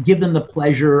talk. Give them the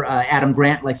pleasure. Adam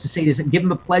Grant likes to say this. Give them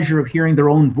the pleasure of hearing their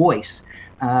own voice.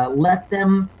 Let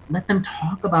them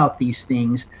talk about these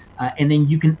things, and then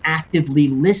you can actively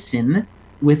listen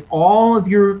with all of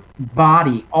your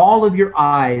body, all of your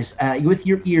eyes, with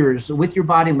your ears, with your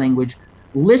body language.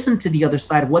 Listen to the other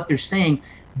side of what they're saying.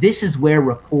 This is where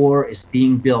rapport is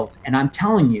being built, and I'm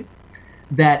telling you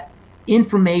that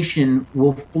information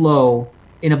will flow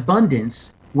in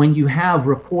abundance when you have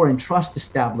rapport and trust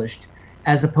established,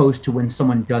 as opposed to when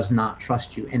someone does not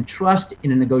trust you. And trust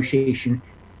in a negotiation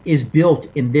is built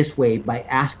in this way, by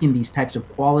asking these types of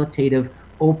qualitative,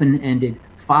 open-ended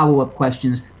follow-up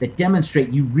questions that demonstrate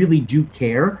you really do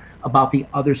care about the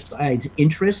other side's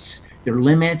interests, their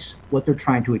limits, what they're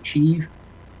trying to achieve.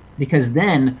 Because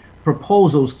then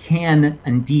proposals can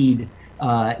indeed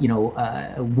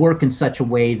work in such a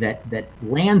way that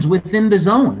lands within the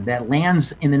zone, that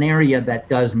lands in an area that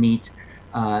does meet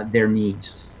their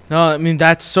needs. No, I mean,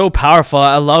 that's so powerful.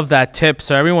 I love that tip.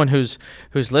 So everyone who's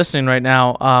listening right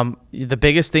now, the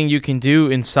biggest thing you can do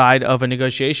inside of a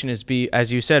negotiation is be,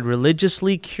 as you said,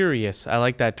 religiously curious. I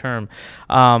like that term.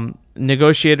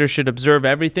 Negotiators should observe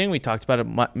everything. We talked about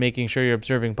it, making sure you're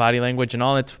observing body language and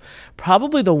all. It's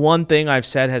probably the one thing I've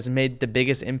said has made the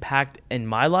biggest impact in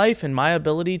my life and my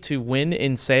ability to win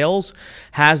in sales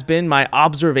has been my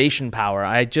observation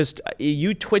power.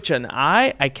 You twitch an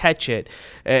eye, I catch it.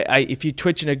 If you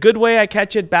twitch in a good way, I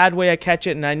catch it. Bad way, I catch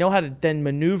it. And I know how to then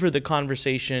maneuver the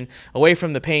conversation away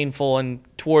from the painful and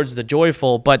towards the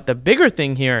joyful. But the bigger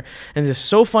thing here, and it's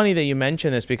so funny that you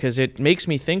mention this because it makes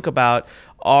me think about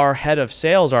our head of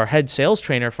sales, our head sales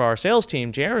trainer for our sales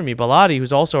team, Jeremy Bellotti,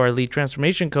 who's also our lead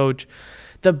transformation coach.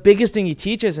 The biggest thing he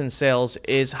teaches in sales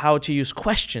is how to use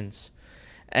questions.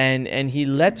 And he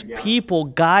lets people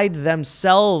guide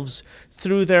themselves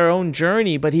through their own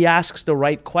journey, but he asks the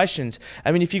right questions.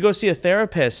 I mean, if you go see a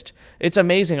therapist, it's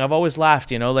amazing. I've always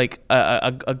laughed, like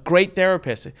a great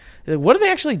therapist. What do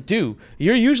they actually do?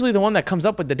 You're usually the one that comes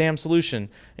up with the damn solution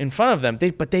in front of them,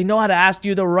 but they know how to ask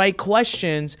you the right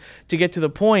questions to get to the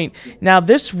point. Now,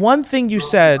 this one thing you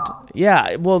said,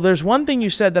 there's one thing you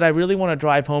said that I really want to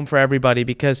drive home for everybody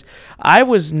because I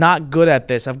was not good at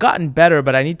this. I've gotten better,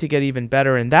 but I need to get even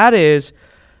better, and that is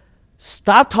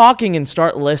stop talking and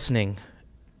start listening.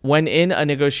 When in a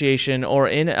negotiation or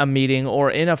in a meeting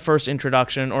or in a first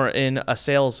introduction or in a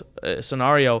sales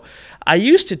scenario, I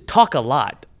used to talk a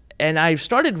lot. And I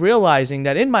started realizing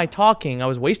that in my talking, I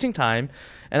was wasting time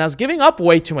and I was giving up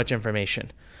way too much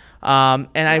information. And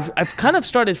I've kind of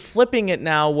started flipping it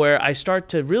now where I start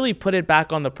to really put it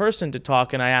back on the person to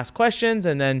talk and I ask questions.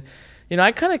 And then,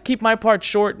 I kind of keep my part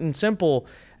short and simple.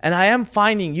 And I am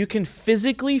finding you can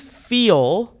physically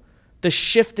feel the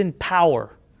shift in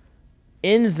power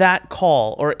in that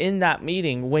call or in that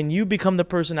meeting when you become the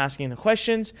person asking the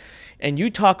questions and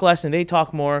you talk less and they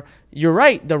talk more. You're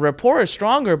right, the rapport is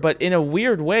stronger, but in a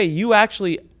weird way, you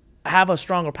actually have a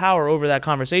stronger power over that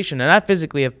conversation. And I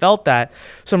physically have felt that.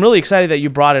 So I'm really excited that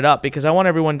you brought it up because I want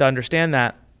everyone to understand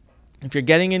that if you're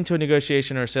getting into a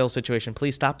negotiation or a sales situation,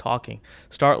 please stop talking.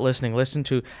 Start listening.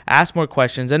 Ask more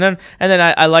questions. And then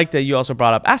I like that you also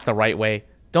brought up, ask the right way.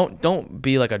 don't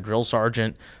be like a drill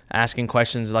sergeant asking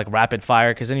questions like rapid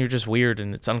fire, because then you're just weird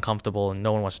and it's uncomfortable and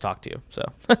no one wants to talk to you. So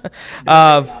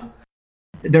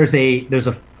there's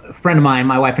a friend of mine,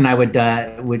 my wife and I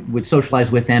would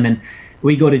socialize with them, and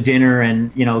we go to dinner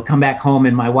and, you know, come back home,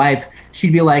 and my wife,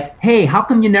 she'd be like, "Hey, how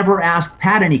come you never ask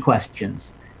Pat any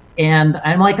questions?" And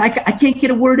I'm like, I can't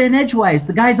get a word in edgewise.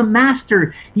 The guy's a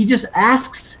master. He just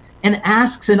asks and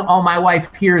asks, and all my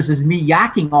wife hears is me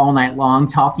yakking all night long,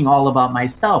 talking all about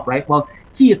myself, right? Well,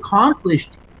 he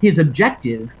accomplished his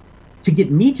objective to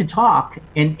get me to talk,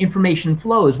 and information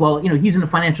flows. Well, you know, he's in the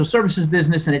financial services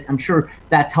business, and I'm sure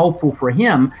that's helpful for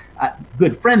him.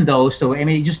 Good friend, though. So, I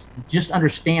mean, just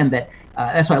understand that.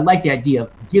 That's why I like the idea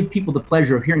of give people the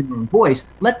pleasure of hearing their own voice.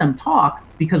 Let them talk,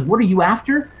 because what are you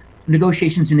after?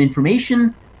 Negotiations and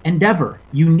information endeavor.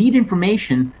 You need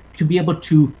information to be able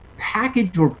to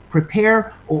package or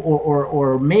prepare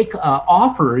or make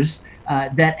offers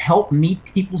that help meet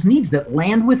people's needs, that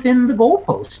land within the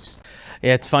goalposts.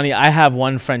 Yeah, it's funny. I have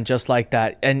one friend just like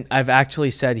that, and I've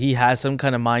actually said he has some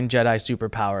kind of mind Jedi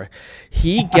superpower.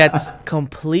 He gets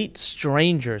complete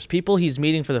strangers, people he's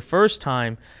meeting for the first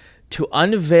time, to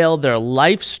unveil their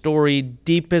life story,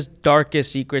 deepest, darkest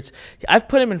secrets. I've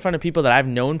put him in front of people that I've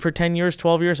known for 10 years,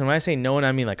 12 years. And when I say known,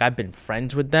 I mean like I've been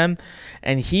friends with them.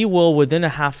 And he will, within a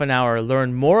half an hour,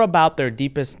 learn more about their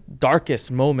deepest,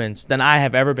 darkest moments than I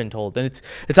have ever been told. And it's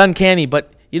uncanny,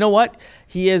 but you know what?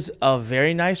 He is a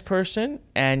very nice person,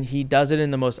 and he does it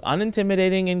in the most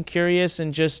unintimidating and curious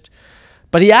and just...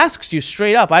 But he asks you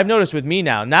straight up. I've noticed with me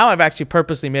now. Now I've actually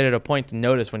purposely made it a point to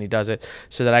notice when he does it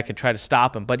so that I could try to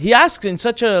stop him. But he asks in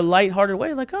such a lighthearted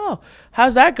way, like, "Oh,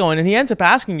 how's that going?" And he ends up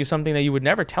asking you something that you would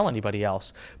never tell anybody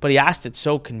else. But he asked it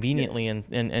so conveniently,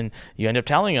 and you end up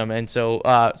telling him. And so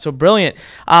brilliant.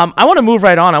 I want to move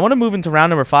right on. I want to move into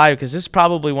round number 5, because this is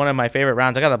probably one of my favorite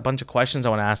rounds. I got a bunch of questions I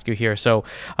want to ask you here. So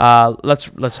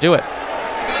let's do it.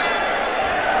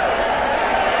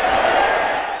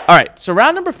 All right. So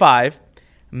round number 5.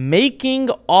 Making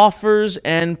offers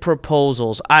and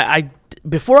proposals.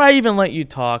 Before I even let you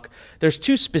talk, there's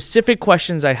 2 specific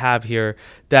questions I have here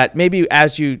that maybe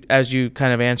as you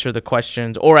kind of answer the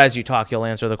questions, or as you talk, you'll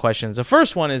answer the questions. The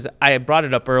first one is, I brought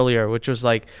it up earlier, which was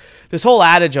like this whole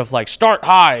adage of like start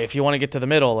high if you want to get to the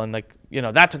middle, and like, you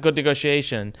know, that's a good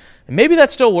negotiation. And maybe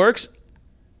that still works.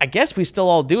 I guess we still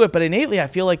all do it, but innately I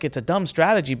feel like it's a dumb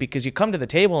strategy, because you come to the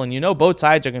table and you know both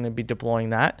sides are going to be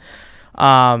deploying that.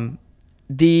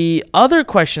 The other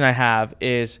question I have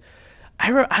is,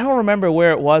 I don't remember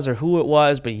where it was or who it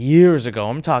was, but years ago,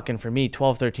 I'm talking for me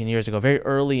 12, 13 years ago, very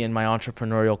early in my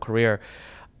entrepreneurial career,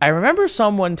 I remember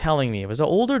someone telling me, it was an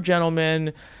older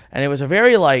gentleman, and it was a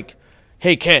very like,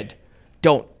 "Hey kid,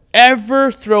 don't ever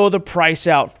throw the price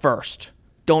out first.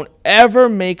 Don't ever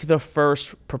make the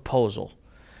first proposal."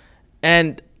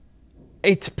 And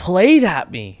it's played at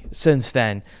me since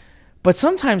then. But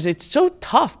sometimes it's so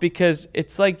tough, because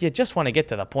it's like you just want to get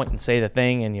to the point and say the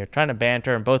thing, and you're trying to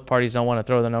banter, and both parties don't want to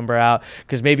throw the number out,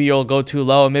 because maybe you'll go too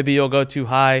low and maybe you'll go too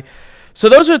high. So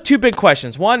those are 2 big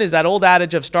questions. One is that old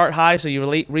adage of start high so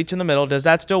you reach in the middle. Does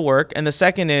that still work? And the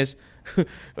second is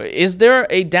there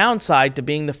a downside to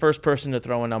being the first person to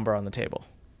throw a number on the table?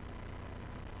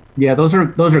 Yeah, those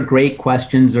are great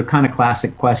questions. They're kind of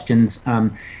classic questions.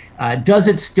 Does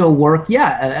it still work?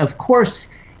 Yeah, of course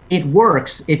it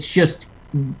works. It's just,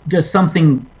 does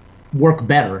something work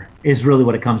better is really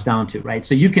what it comes down to, right?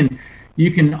 So you can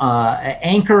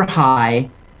anchor high.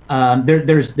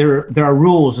 There are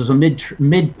rules. There's a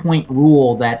midpoint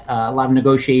rule that a lot of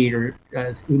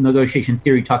negotiation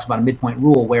theory talks about, a midpoint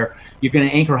rule, where you're going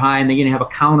to anchor high, and then you're going to have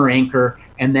a counter anchor,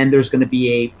 and then there's going to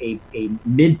be a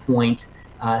midpoint,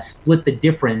 split the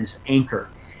difference anchor.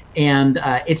 And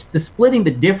it's the splitting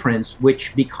the difference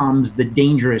which becomes the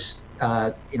dangerous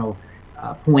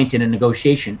point in a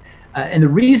negotiation. And the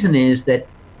reason is that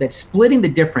splitting the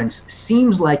difference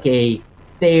seems like a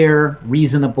fair,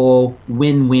 reasonable,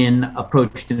 win-win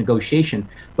approach to negotiation.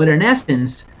 But in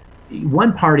essence,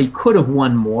 one party could have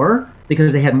won more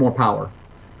because they had more power.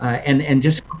 And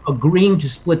just agreeing to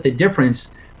split the difference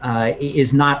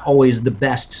is not always the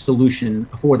best solution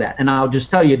for that. And I'll just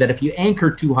tell you that if you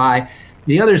anchor too high,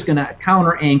 the other's going to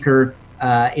counter anchor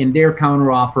in their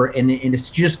counter offer, and it's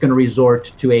just going to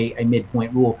resort to a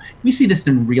midpoint rule. We see this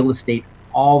in real estate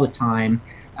all the time,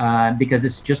 because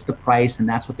it's just the price, and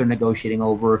that's what they're negotiating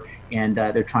over, and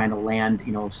they're trying to land,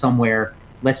 somewhere.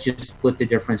 Let's just split the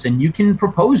difference, and you can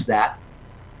propose that.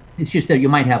 It's just that you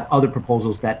might have other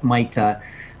proposals that might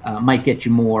get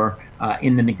you more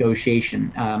in the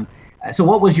negotiation. So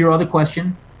what was your other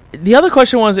question? The other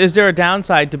question was, is there a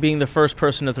downside to being the first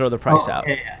person to throw the price out?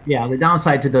 Yeah, the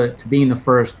downside to being the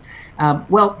first.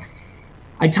 Well,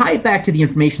 I tie it back to the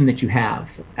information that you have.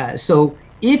 So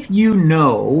if you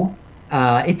know,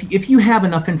 if you have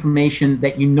enough information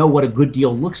that you know what a good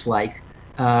deal looks like,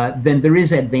 then there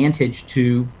is advantage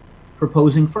to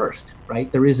proposing first,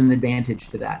 right? There is an advantage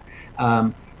to that.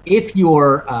 If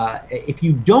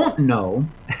you don't know,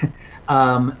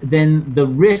 then the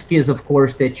risk is, of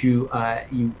course, that you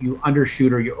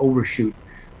undershoot or you overshoot.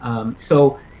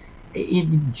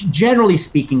 Generally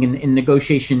speaking, in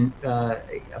negotiation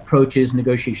approaches,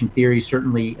 negotiation theory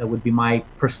certainly would be my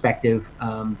perspective,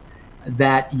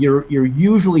 that you're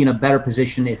usually in a better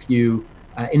position if you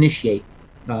initiate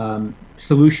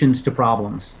solutions to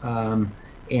problems,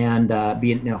 and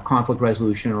be it conflict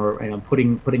resolution, or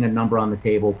putting a number on the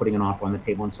table, putting an offer on the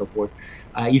table, and so forth.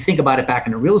 You think about it back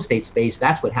in the real estate space,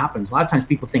 that's what happens. A lot of times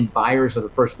people think buyers are the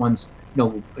first ones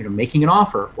making an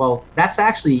offer. Well, that's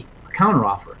actually a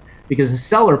counteroffer, because the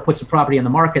seller puts the property on the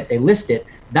market, they list it.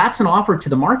 That's an offer to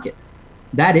the market.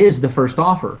 That is the first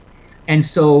offer. And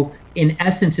so in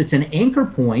essence, it's an anchor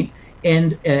point.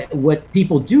 And what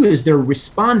people do is they're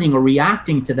responding or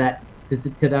reacting to that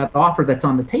offer that's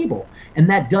on the table. And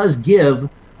that does give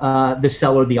the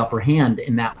seller the upper hand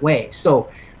in that way. So,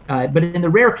 but in the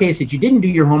rare case that you didn't do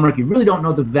your homework, you really don't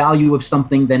know the value of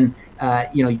something, then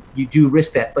you do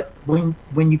risk that. But when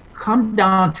you come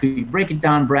down to, you break it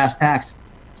down brass tacks,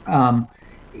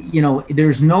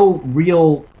 there's no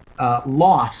real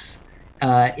loss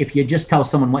if you just tell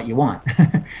someone what you want.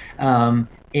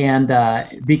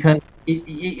 Because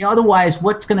otherwise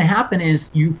what's going to happen is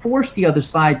you force the other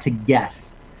side to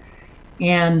guess.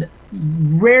 And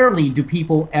rarely do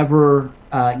people ever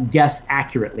guess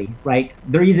accurately, right?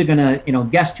 They're either going to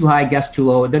guess too high, guess too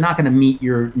low. They're not going to meet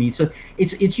your needs. So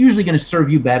it's usually going to serve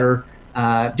you better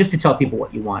just to tell people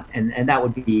what you want. And that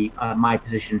would be my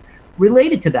position.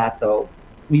 Related to that, though,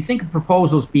 we think of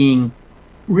proposals being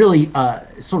really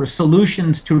sort of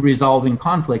solutions to resolving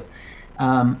conflict.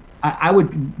 I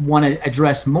would want to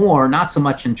address more, not so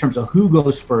much in terms of who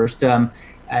goes first.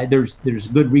 There's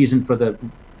good reason for the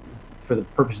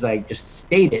purposes I just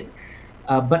stated,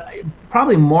 but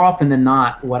probably more often than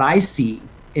not, what I see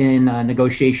in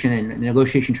negotiation and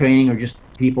negotiation training, or just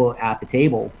people at the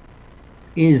table,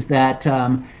 is that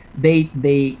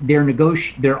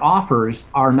their offers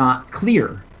are not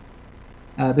clear.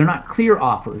 They're not clear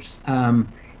offers,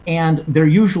 and they're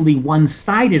usually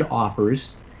one-sided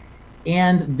offers,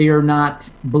 and they're not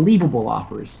believable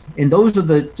offers. And those are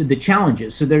the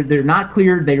challenges. So they're not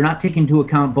clear. They're not taking into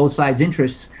account both sides'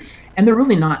 interests, and they're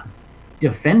really not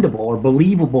defendable or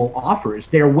believable offers.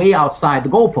 They're way outside the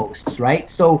goalposts, right?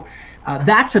 So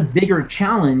that's a bigger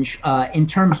challenge in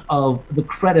terms of the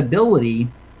credibility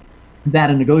that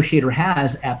a negotiator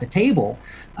has at the table.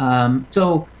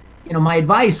 So my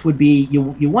advice would be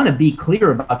you want to be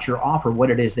clear about your offer,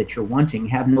 what it is that you're wanting.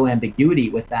 Have no ambiguity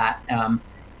with that,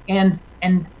 and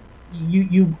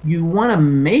you want to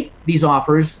make these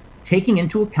offers taking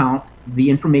into account the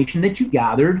information that you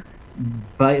gathered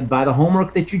by the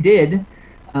homework that you did,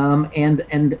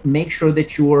 and make sure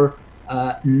that you're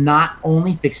not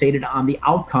only fixated on the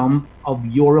outcome of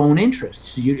your own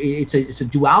interests. It's a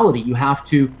duality. You have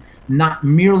to not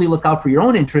merely look out for your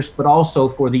own interests, but also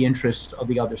for the interests of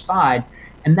the other side.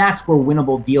 And that's where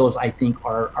winnable deals, I think,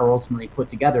 are ultimately put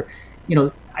together.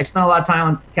 I spent a lot of time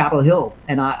on Capitol Hill,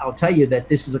 and I'll tell you that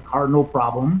this is a cardinal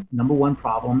problem, number one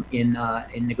problem in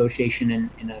negotiation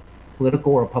in a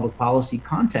political or public policy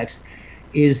context,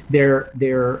 is they're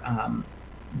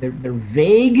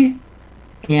vague,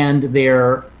 and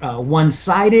they're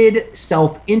one-sided,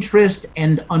 self-interest,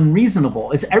 and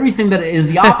unreasonable. It's everything that is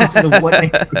the opposite of what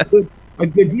makes a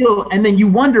good deal. And then you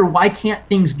wonder, why can't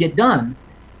things get done?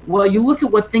 Well, you look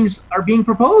at what things are being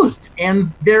proposed,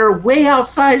 and they're way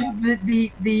outside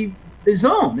the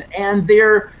zone, and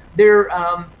they're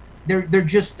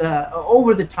just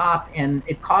over the top, and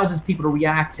it causes people to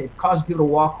react. It causes people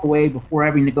to walk away before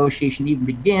every negotiation even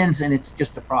begins, and it's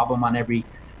just a problem on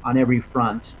every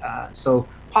front. So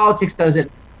politics does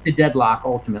it to deadlock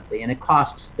ultimately, and it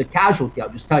costs the casualty. I'll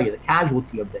just tell you the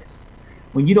casualty of this.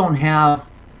 When you don't have,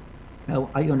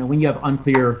 when you have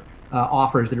unclear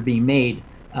offers that are being made,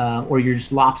 or you're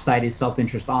just lopsided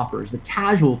self-interest offers, the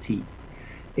casualty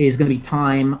is going to be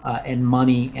time and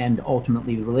money, and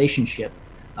ultimately the relationship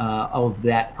of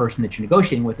that person that you're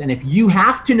negotiating with. And if you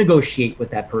have to negotiate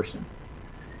with that person,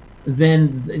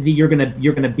 then you're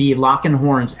gonna be locking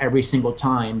horns every single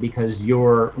time, because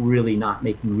you're really not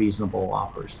making reasonable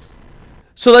offers.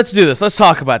 So let's do this. Let's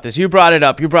talk about this. You brought it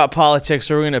up. You brought politics,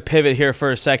 so we're going to pivot here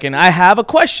for a second. I have a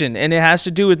question, and it has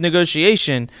to do with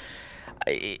negotiation.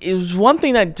 It was one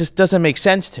thing that just doesn't make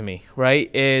sense to me, right?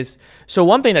 So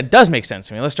one thing that does make sense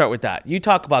to me, let's start with that. You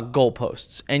talk about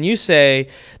goalposts, and you say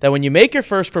that when you make your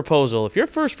first proposal, if your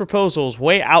first proposal is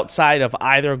way outside of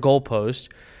either goalpost,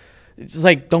 it's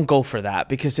like, don't go for that,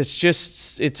 because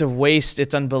it's a waste.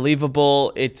 It's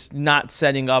unbelievable. It's not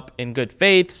setting up in good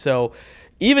faith. So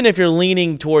even if you're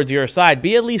leaning towards your side,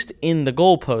 be at least in the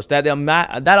goalpost. That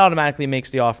automatically makes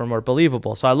the offer more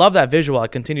believable. So I love that visual. I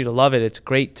continue to love it. It's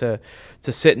great to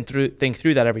sit and think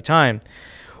through that every time.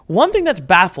 One thing that's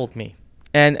baffled me,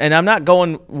 and I'm not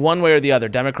going one way or the other,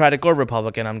 Democratic or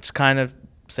Republican. I'm just kind of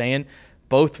saying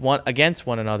both against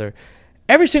one another.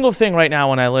 Every single thing right now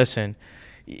when I listen,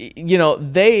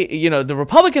 the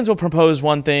Republicans will propose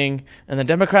one thing and the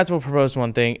Democrats will propose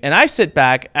one thing. And I sit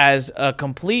back as a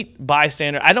complete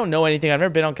bystander. I don't know anything. I've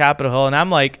never been on Capitol Hill. And I'm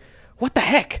like, what the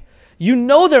heck? They're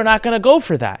not going to go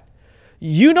for that.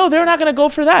 They're not going to go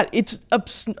for that. It's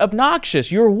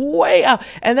obnoxious. You're way out.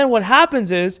 And then what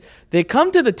happens is they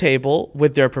come to the table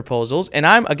with their proposals. And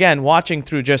I'm, again, watching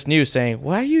through Just News saying,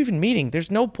 why are you even meeting?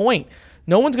 There's no point.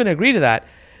 No one's going to agree to that.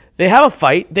 They have a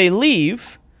fight. They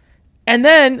leave. And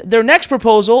then their next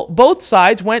proposal, both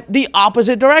sides went the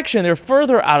opposite direction. They're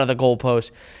further out of the goalpost.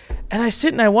 And I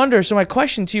sit and I wonder, so my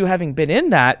question to you, having been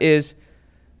in that, is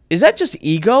that just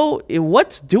ego?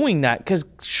 What's doing that? Because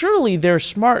surely they're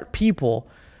smart people.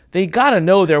 They got to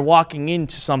know they're walking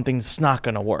into something that's not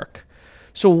going to work.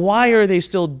 So why are they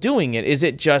still doing it? Is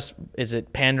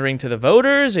it pandering to the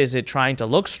voters? Is it trying to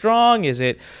look strong? Is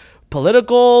it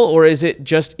political? Or is it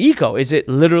just ego? Is it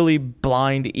literally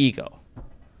blind ego?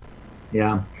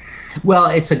 Yeah, well,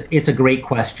 it's a great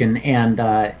question, and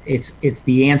it's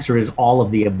the answer is all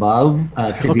of the above.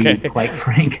 To be quite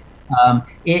frank,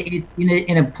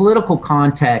 in a political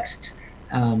context,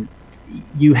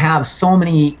 you have so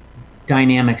many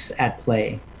dynamics at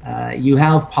play. You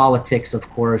have politics, of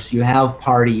course. You have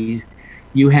parties.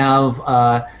 You have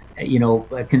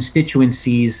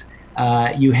constituencies.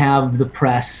 You have the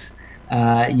press.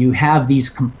 You have these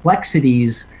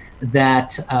complexities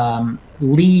that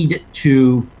lead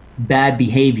to bad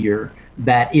behavior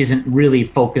that isn't really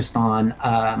focused on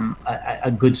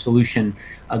a good solution,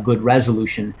 a good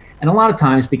resolution. And a lot of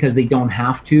times because they don't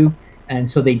have to, and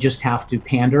so they just have to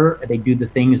pander, they do the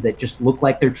things that just look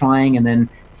like they're trying and then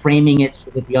framing it so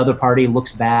that the other party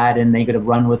looks bad and they're going to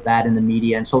run with that in the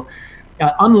media. And so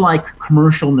unlike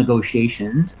commercial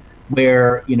negotiations,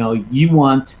 where you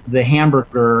want the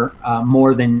hamburger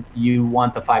more than you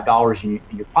want the $5 in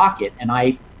your pocket, and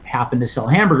I happen to sell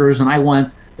hamburgers and I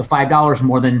want the $5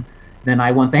 more than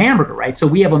I want the hamburger, right? So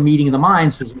we have a meeting of the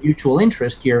minds. There's a mutual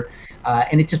interest here,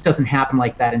 and it just doesn't happen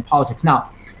like that in politics. Now,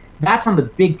 that's on the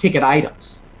big ticket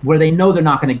items where they know they're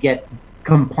not going to get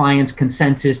compliance,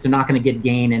 consensus. They're not going to get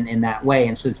gain in that way,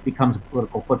 and so it becomes a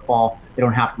political football. They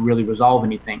don't have to really resolve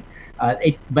anything.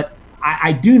 But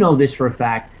I do know this for a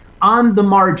fact. On the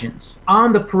margins,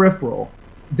 on the peripheral,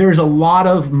 there's a lot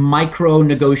of micro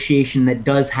negotiation that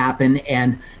does happen,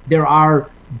 and there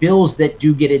are bills that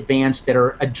do get advanced that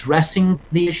are addressing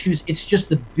the issues. It's just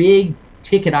the big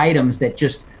ticket items that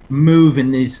just move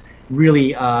in these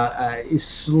really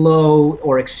slow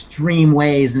or extreme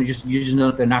ways, and you just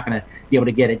know that they're not going to be able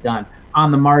to get it done. On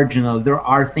the margin, though, there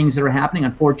are things that are happening.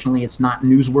 Unfortunately, it's not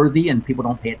newsworthy, and people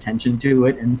don't pay attention to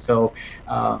it, and so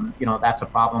that's a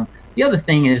problem. The other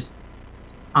thing is,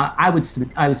 I would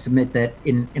submit that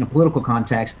in a political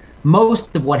context,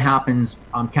 most of what happens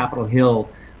on Capitol Hill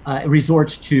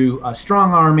resorts to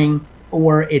strong arming,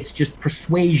 or it's just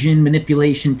persuasion,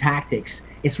 manipulation tactics.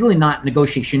 It's really not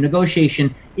negotiation.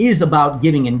 Negotiation is about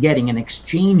giving and getting and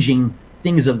exchanging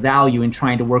things of value and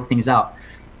trying to work things out.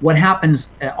 What happens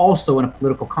also in a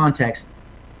political context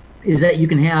is that you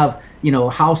can have,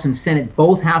 House and Senate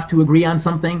both have to agree on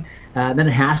something, then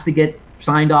it has to get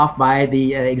signed off by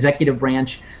the executive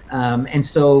branch. And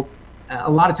so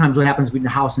a lot of times what happens between the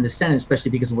House and the Senate,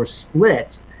 especially because we're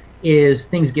split, is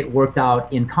things get worked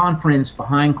out in conference,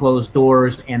 behind closed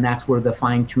doors, and that's where the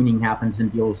fine tuning happens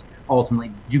and deals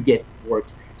ultimately do get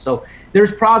worked. So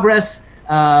there's progress,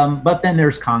 but then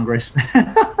there's Congress.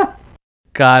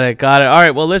 Got it. All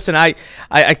right. Well, listen, I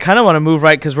kind of want to move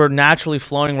right because we're naturally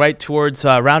flowing right towards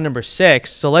round number 6.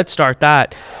 So let's start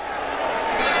that.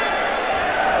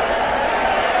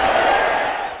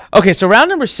 Okay, so round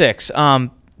number 6.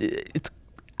 It's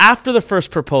after the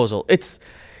first proposal. It's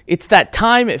that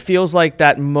time. It feels like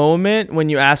that moment when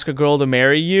you ask a girl to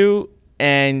marry you,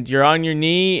 and you're on your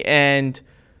knee, and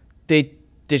they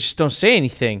just don't say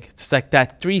anything. It's like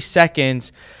that 3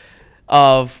 seconds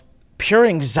of pure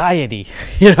anxiety.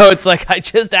 It's like, I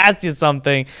just asked you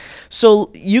something.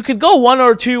 So you could go one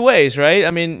or two ways, right?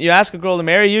 I mean, you ask a girl to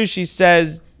marry you, she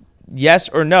says yes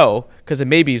or no, because a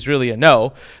maybe is really a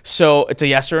no. So it's a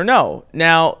yes or a no.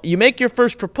 Now, you make your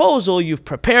first proposal, you've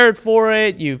prepared for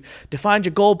it, you've defined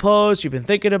your goalposts, you've been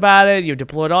thinking about it, you've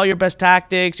deployed all your best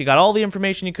tactics, you got all the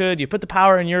information you could, you put the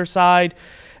power on your side,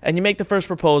 and you make the first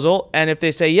proposal. And if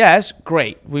they say yes,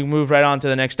 great. We move right on to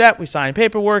the next step. We sign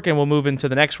paperwork, and we'll move into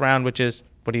the next round, which is,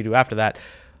 what do you do after that?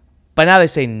 But now they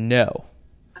say no,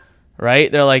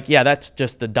 right? They're like, yeah, that's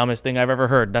just the dumbest thing I've ever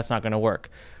heard. That's not going to work.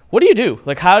 What do you do?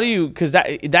 Like, how do you, because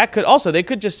that could also, they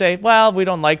could just say, well, we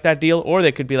don't like that deal. Or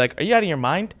they could be like, are you out of your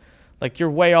mind? Like,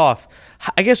 you're way off.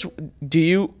 I guess, do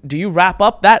you wrap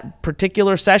up that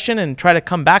particular session and try to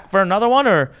come back for another one,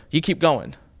 or you keep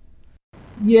going?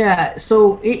 Yeah,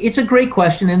 so it's a great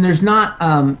question, and there's not,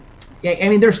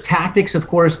 there's tactics, of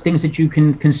course, things that you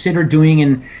can consider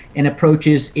doing and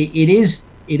approaches. It is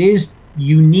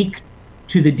unique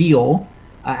to the deal,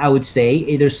 I would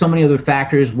say. There's so many other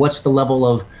factors. What's the level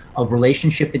of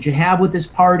relationship that you have with this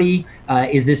party?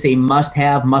 Is this a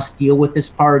must-have, must-deal with this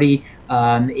party?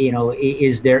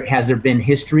 Has there been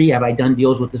history? Have I done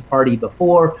deals with this party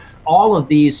before? All of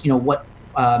these, what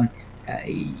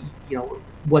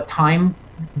time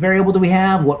variable do we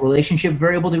have? What relationship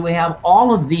variable do we have?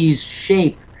 All of these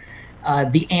shape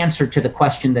the answer to the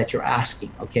question that you're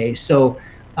asking. Okay, so,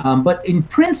 but in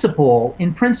principle,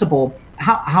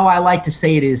 how I like to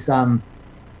say it is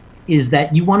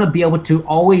that you want to be able to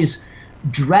always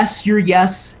dress your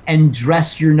yes and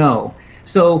dress your no.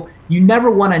 So you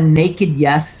never want a naked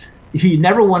yes. You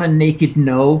never want a naked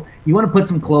no. You want to put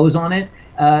some clothes on it.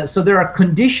 So there are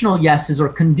conditional yeses or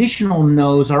conditional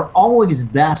nos are always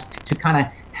best to kind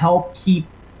of help keep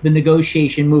the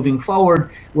negotiation moving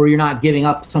forward, where you're not giving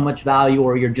up so much value,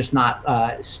 or you're just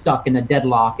not stuck in a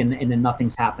deadlock and then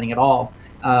nothing's happening at all.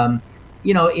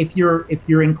 If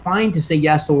you're inclined to say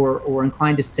yes or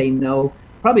inclined to say no,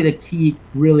 probably the key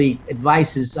really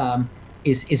advice is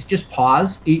just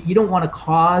pause. You don't want to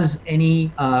cause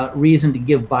any reason to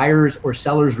give buyers or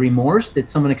sellers remorse that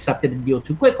someone accepted a deal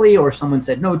too quickly or someone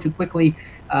said no too quickly.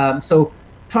 So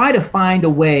try to find a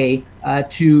way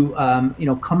to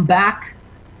come back,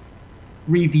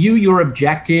 review your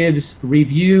objectives,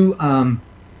 review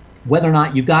whether or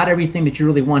not you got everything that you're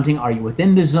really wanting. Are you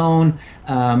within the zone?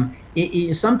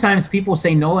 Sometimes people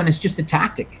say no, and it's just a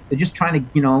tactic. They're just trying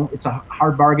to, it's a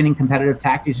hard bargaining competitive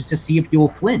tactic just to see if you'll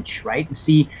flinch, right? And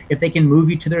see if they can move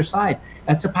you to their side.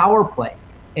 That's a power play,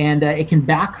 and it can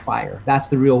backfire. That's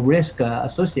the real risk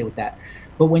associated with that.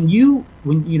 But when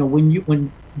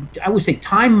I would say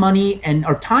time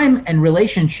and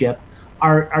relationship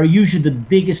are usually the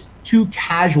biggest two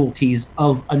casualties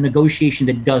of a negotiation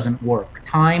that doesn't work.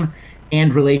 Time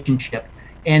and relationship.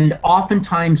 And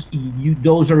oftentimes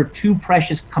those are two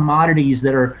precious commodities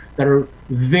that are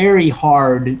very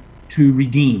hard to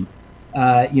redeem.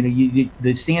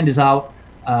 The sand is out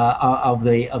of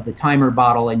the timer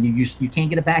bottle, and you can't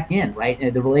get it back in, right?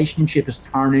 And the relationship is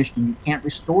tarnished, and you can't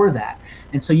restore that.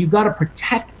 And so you've got to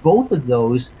protect both of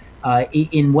those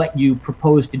in what you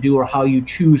propose to do or how you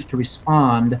choose to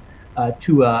respond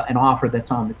to an offer that's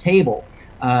on the table.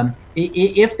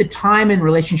 If the time and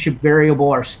relationship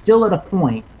variable are still at a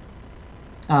point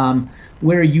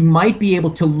where you might be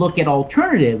able to look at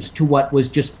alternatives to what was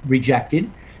just rejected,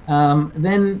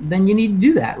 then you need to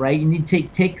do that, right? You need to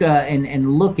take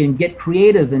and look and get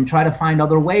creative and try to find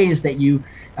other ways that you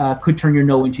could turn your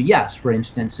no into yes, for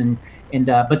instance.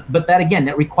 But that, again,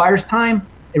 that requires time.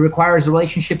 It requires the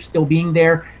relationship still being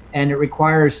there, and it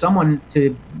requires someone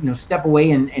to step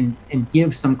away and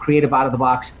give some creative out of the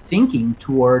box thinking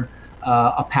toward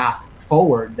a path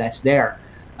forward that's there.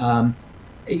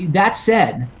 That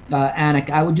said, Anik,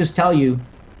 I would just tell you,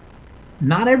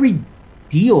 not every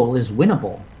deal is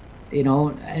winnable,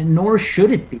 and nor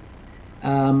should it be.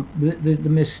 The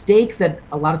mistake that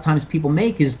a lot of times people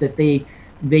make is that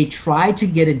they try to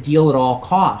get a deal at all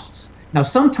costs. Now,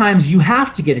 sometimes you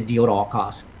have to get a deal at all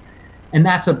costs, and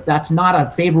that's not a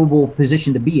favorable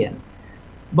position to be in.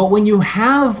 But when you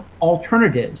have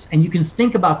alternatives and you can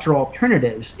think about your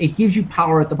alternatives, it gives you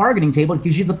power at the bargaining table. It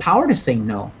gives you the power to say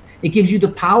no. It gives you the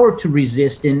power to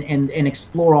resist and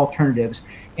explore alternatives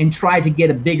and try to get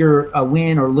a bigger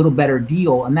win or a little better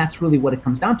deal. And that's really what it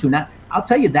comes down to. And I'll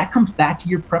tell you, that comes back to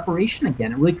your preparation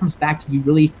again. It really comes back to you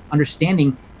really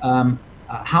understanding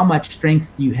how much strength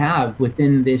you have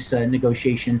within this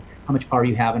negotiation, how much power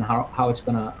you have, and how it's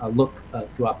going to look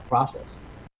throughout the process.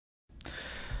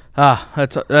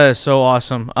 That is so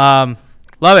awesome.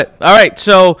 Love it. All right,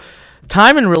 so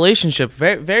Time and relationship,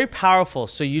 very, very powerful.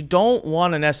 So you don't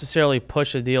want to necessarily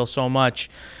push a deal so much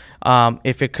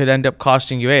if it could end up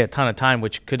costing you a ton of time,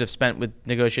 which could have spent with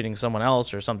negotiating someone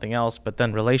else or something else, but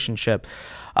then relationship.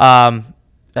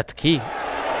 That's key.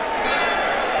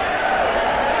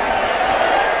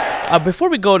 Before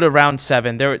we go to round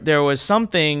 7, there was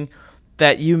something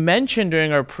that you mentioned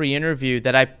during our pre-interview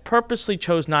that I purposely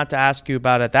chose not to ask you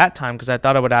about at that time because I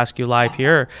thought I would ask you live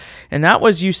here. And that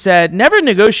was, you said, never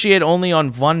negotiate only on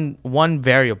one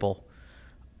variable.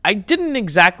 I didn't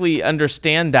exactly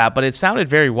understand that, but it sounded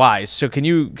very wise. So can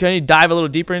you dive a little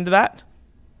deeper into that?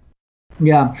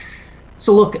 Yeah.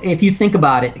 So look, if you think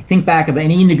about it, think back of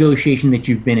any negotiation that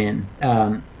you've been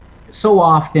in. So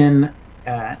often,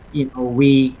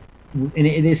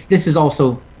 this is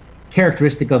also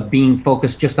characteristic of being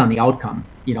focused just on the outcome.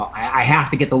 I have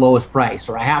to get the lowest price,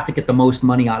 or I have to get the most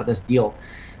money out of this deal.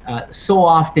 So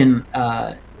often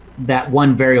that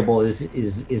one variable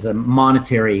is a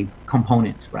monetary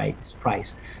component, right? It's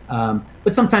price.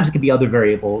 But sometimes it could be other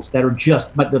variables that are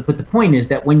just, but the point is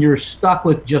that when you're stuck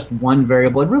with just one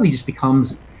variable, it really just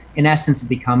becomes, in essence, it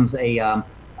becomes a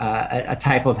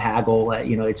type of haggle.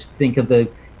 It's, think of the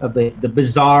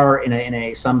bazaar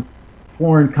in some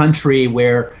foreign country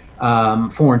where,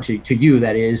 foreign to you,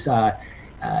 that is, a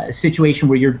situation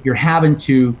where you're having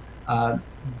to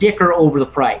dicker over the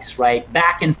price, right?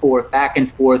 Back and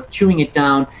forth, chewing it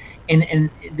down. And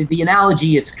the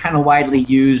analogy, it's kind of widely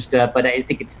used, but I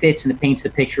think it fits and it paints the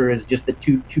picture as just the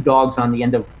two dogs on the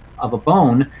end of a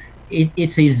bone.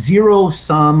 It's a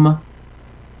zero-sum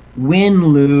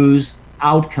win-lose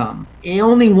outcome.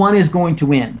 Only one is going to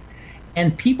win.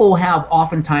 And people have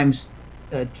oftentimes,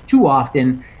 too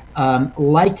often,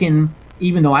 liken,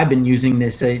 even though I've been using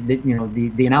this, the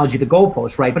analogy of the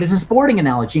goalpost, right? But it's a sporting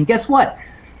analogy. And guess what?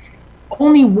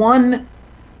 Only one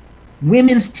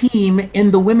women's team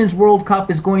in the Women's World Cup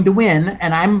is going to win.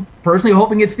 And I'm personally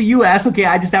hoping it's the U.S. Okay,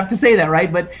 I just have to say that,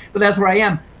 right? But that's where I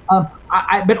am.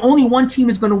 But only one team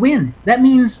is going to win. That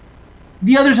means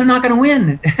the others are not going to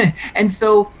win. And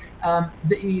so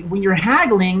when you're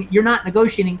haggling, you're not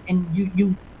negotiating,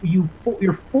 and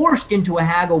you're forced into a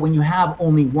haggle when you have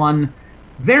only one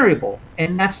variable,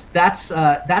 and that's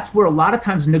where a lot of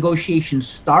times negotiations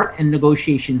start and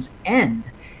negotiations end,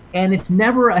 and it's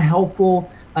never a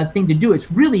helpful thing to do.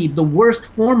 It's really the worst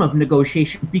form of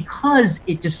negotiation because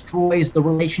it destroys the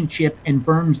relationship and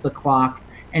burns the clock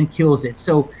and kills it.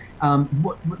 So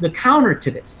the counter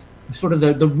to this, sort of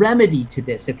the remedy to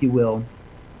this, if you will,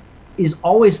 is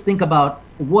always think about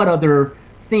what other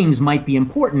things might be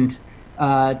important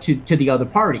to the other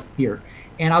party here.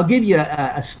 And I'll give you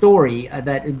a story,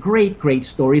 a great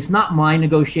story. It's not my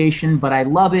negotiation, but I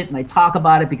love it and I talk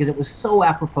about it because it was so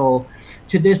apropos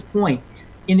to this point.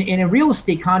 In a real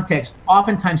estate context,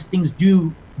 oftentimes things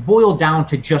do boil down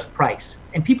to just price,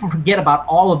 and people forget about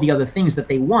all of the other things that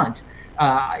they want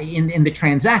in the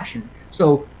transaction.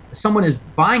 So someone is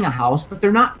buying a house, but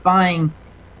they're not buying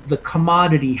the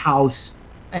commodity house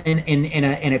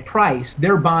in a price.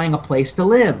 They're buying a place to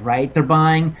live, right? They're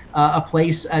buying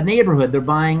a neighborhood. They're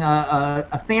buying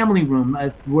a family room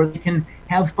where they can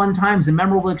have fun times and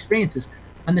memorable experiences.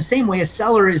 In the same way, a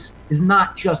seller is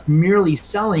not just merely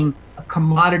selling a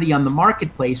commodity on the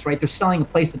marketplace, right? They're selling a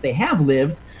place that they have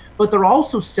lived, but they're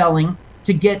also selling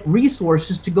to get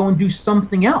resources to go and do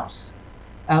something else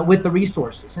with the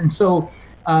resources. And so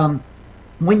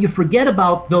when you forget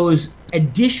about those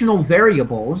additional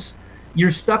variables, you're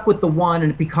stuck with the one,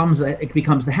 and it becomes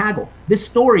the haggle. This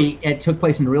story took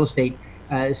place in a real estate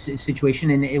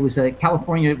situation, and it was a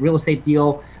California real estate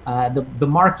deal. The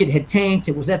market had tanked.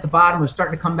 It was at the bottom. It was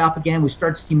starting to come up again. We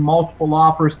start to see multiple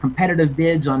offers, competitive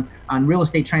bids on real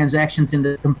estate transactions, and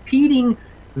the competing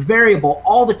variable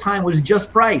all the time was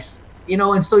just price.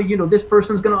 And so this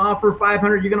person's going to offer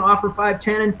 500, you're going to offer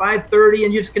 510 and 530,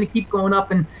 and you're just going to keep going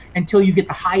up until you get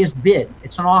the highest bid.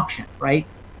 It's an auction, right?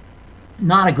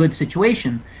 Not a good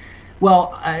situation.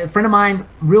 Well, a friend of mine,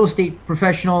 real estate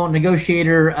professional,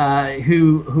 negotiator,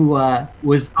 who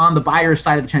was on the buyer's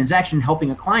side of the transaction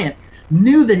helping a client,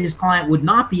 knew that his client would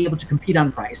not be able to compete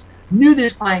on price, knew that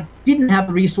his client didn't have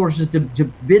the resources to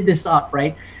bid this up,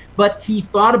 right? But he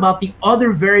thought about the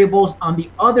other variables on the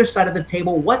other side of the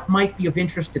table, what might be of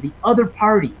interest to the other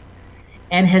party.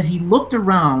 And as he looked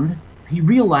around, he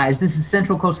realized this is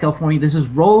Central Coast, California, this is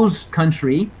Rose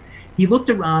country. He looked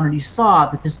around and he saw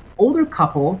that this older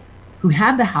couple who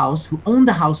had the house, who owned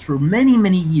the house for many,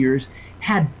 many years,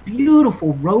 had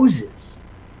beautiful roses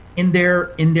in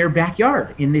their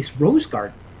backyard, in this rose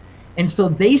garden. And so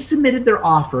they submitted their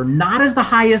offer, not as the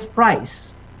highest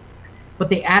price, but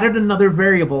they added another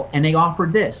variable and they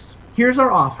offered this. Here's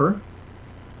our offer.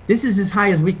 this is as high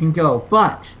as we can go,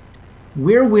 but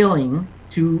we're willing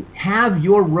to have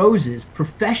your roses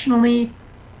professionally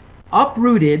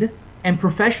uprooted and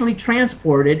professionally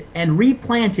transported and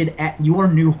replanted at your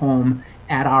new home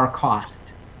at our cost.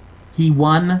 He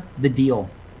won the deal.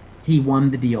 He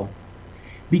won the deal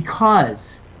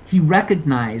because he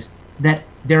recognized that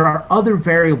there are other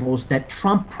variables that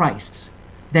trump price,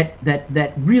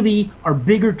 that really are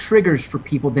bigger triggers for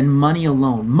people than money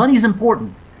alone. Money's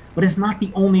important, but it's not the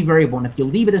only variable. And if you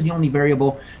leave it as the only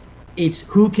variable, it's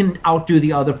who can outdo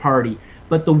the other party.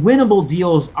 But the winnable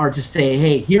deals are to say,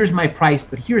 hey, here's my price,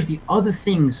 but here's the other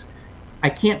things. I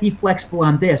can't be flexible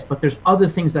on this, but there's other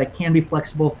things that I can be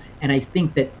flexible. And I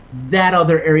think that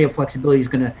other area of flexibility is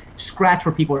going to scratch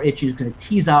where people are itchy, is going to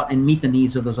tease out and meet the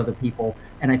needs of those other people.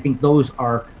 And I think those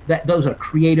are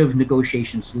creative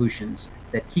negotiation solutions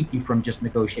that keep you from just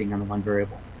negotiating on the one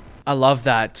variable. I love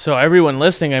that. So everyone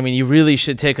listening, I mean, you really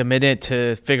should take a minute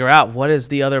to figure out what does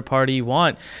the other party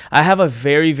want. I have a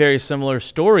very, very similar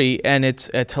story, and it's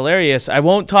hilarious. I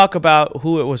won't talk about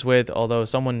who it was with, although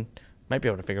someone might be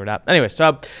able to figure it out. Anyway,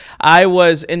 so I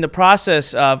was in the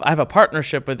process of, I have a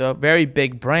partnership with a very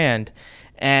big brand.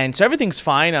 And so everything's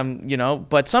fine,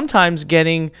 but sometimes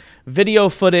getting video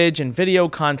footage and video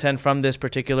content from this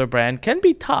particular brand can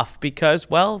be tough because,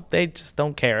 well, they just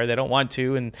don't care. They don't want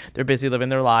to, and they're busy living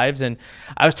their lives. And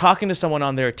I was talking to someone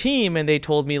on their team, and they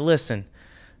told me, listen,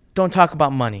 don't talk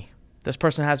about money. This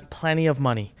person has plenty of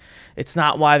money. It's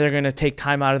not why they're going to take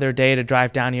time out of their day to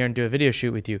drive down here and do a video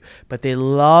shoot with you. But they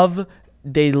love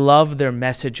their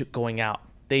message going out.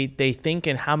 They think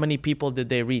in how many people did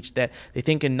they reach, that they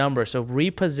think in numbers. So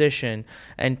reposition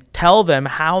and tell them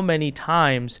how many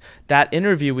times that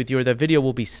interview with you or the video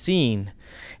will be seen.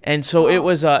 And so it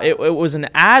was an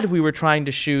ad we were trying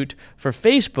to shoot for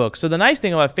Facebook. So the nice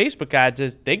thing about Facebook ads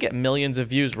is they get millions of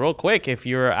views real quick if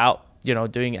you're out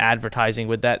doing advertising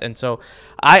with that. And so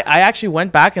I actually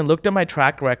went back and looked at my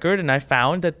track record, and I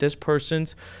found that this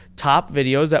person's top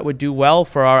videos that would do well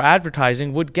for our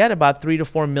advertising would get about 3 to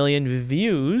 4 million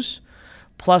views,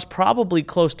 plus probably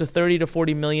close to 30 to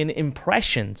 40 million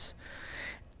impressions.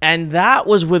 And that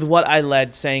was with what I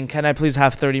led, saying, can I please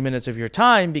have 30 minutes of your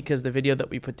time? Because the video that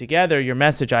we put together, your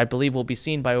message, I believe, will be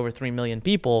seen by over 3 million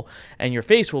people, and your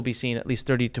face will be seen at least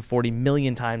 30 to 40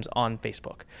 million times on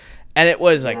Facebook. And it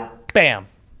was like, bam.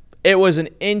 It was an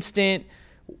instant.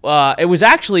 It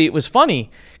was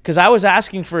funny because I was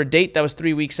asking for a date that was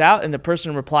 3 weeks out, and the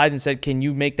person replied and said, can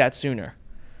you make that sooner?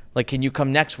 Like, can you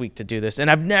come next week to do this?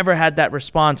 And I've never had that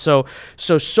response.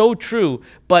 So true.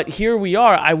 But here we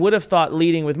are. I would have thought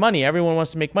leading with money. Everyone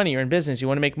wants to make money. You're in business. You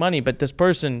want to make money. But this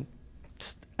person,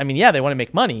 I mean, yeah, they want to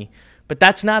make money. But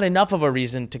that's not enough of a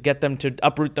reason to get them to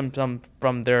uproot them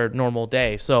from their normal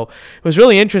day. So it was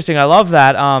really interesting. I love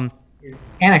that.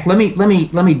 Anik,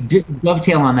 let me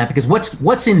dovetail on that, because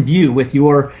what's in view with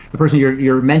the person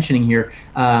you're mentioning here.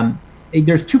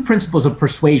 There's two principles of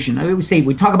persuasion.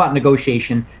 We talk about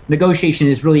negotiation. Negotiation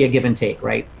is really a give and take,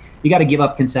 right? You got to give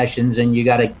up concessions, and you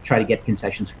got to try to get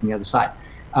concessions from the other side.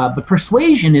 But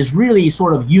persuasion is really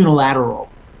sort of unilateral.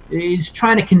 It's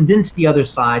trying to convince the other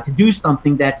side to do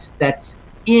something that's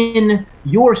in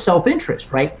your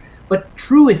self-interest, right? But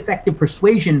true effective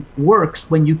persuasion works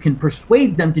when you can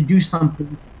persuade them to do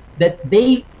something that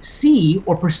they see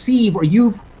or perceive, or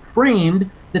you've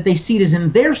framed that they see it as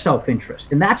in their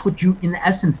self-interest. And that's what you, in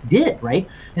essence, did, right?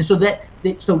 And so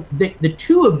the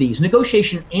two of these,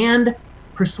 negotiation and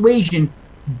persuasion,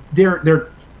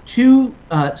 they're two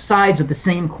sides of the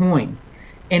same coin.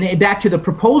 And back to the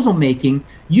proposal making,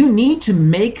 you need to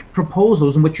make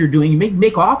proposals in what you're doing. You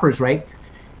make offers, right?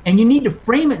 And you need to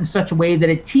frame it in such a way that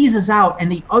it teases out,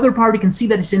 and the other party can see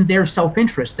that it's in their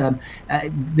self-interest.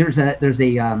 There's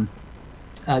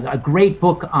a great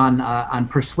book on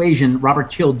persuasion.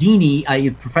 Robert Cialdini, a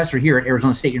professor here at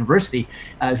Arizona State University,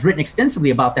 has written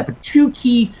extensively about that. But two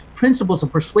key principles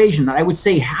of persuasion that I would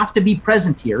say have to be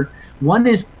present here. One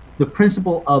is the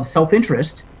principle of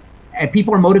self-interest, and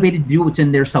people are motivated to do what's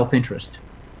in their self-interest.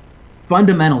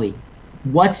 Fundamentally,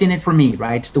 what's in it for me,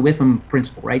 right? It's the Witham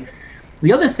principle, right?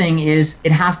 The other thing is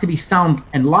it has to be sound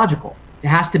and logical. It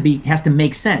has to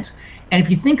make sense. And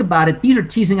if you think about it, these are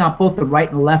teasing out both the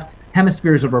right and left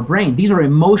hemispheres of our brain. These are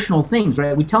emotional things,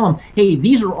 right? We tell them, hey,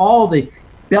 these are all the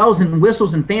bells and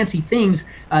whistles and fancy things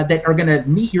that are going to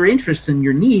meet your interests and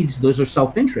your needs. Those are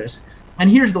self-interest. And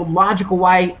here's the logical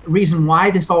reason why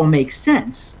this all makes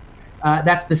sense.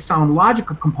 That's the sound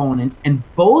logical component. And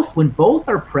when both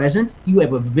are present, you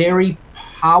have a very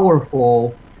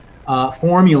powerful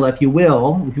formula, if you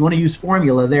will. If you want to use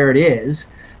formula, there it is.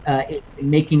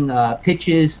 Making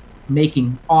pitches,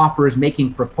 making offers,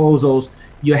 making proposals,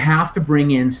 you have to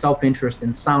bring in self-interest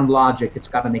and sound logic. It's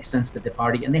got to make sense to the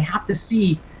party, and they have to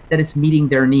see that it's meeting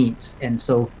their needs. And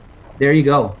so there you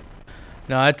go.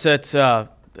 No, it's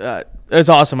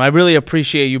awesome. I really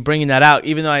appreciate you bringing that out,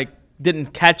 even though I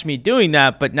didn't catch me doing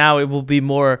that, but now it will be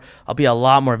more, I'll be a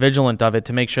lot more vigilant of it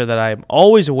to make sure that I'm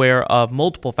always aware of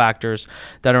multiple factors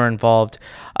that are involved.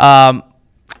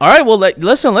 All right, well,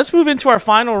 listen, let's move into our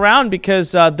final round,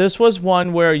 because this was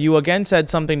one where you again said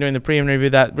something during the pre-interview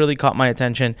that really caught my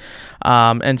attention.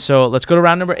 And so let's go to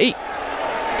round number 8.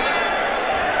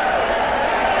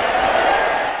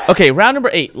 Okay, round number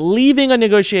 8, leaving a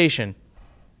negotiation.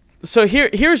 So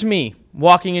here's me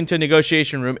walking into a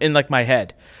negotiation room in like my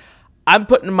head. I'm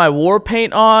putting my war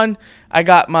paint on. I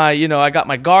got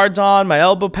my guards on, my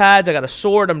elbow pads. I got a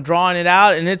sword. I'm drawing it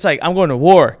out, and it's like, I'm going to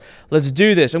war. Let's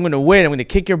do this. I'm going to win. I'm going to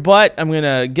kick your butt. I'm going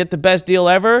to get the best deal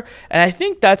ever. And I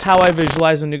think that's how I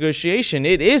visualize a negotiation.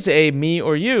 It is a me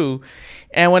or you.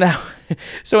 And when I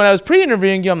was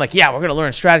pre-interviewing you, I'm like, yeah, we're going to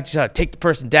learn strategies how to take the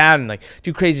person down and like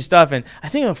do crazy stuff. And I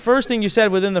think the first thing you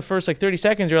said within the first like 30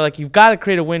 seconds, you're like, you've got to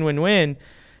create a win-win-win.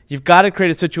 You've got to create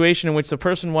a situation in which the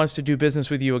person wants to do business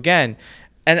with you again.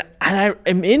 And I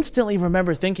instantly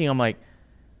remember thinking, I'm like,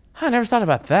 I never thought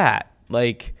about that.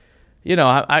 Like, you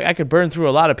know, I could burn through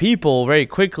a lot of people very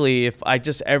quickly if I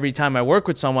just, every time I work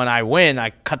with someone, I win, I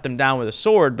cut them down with a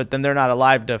sword, but then they're not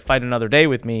alive to fight another day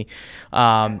with me.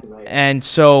 And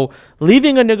so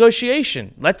leaving a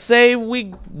negotiation, let's say we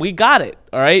got it,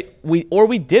 all right? We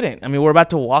didn't. I mean, we're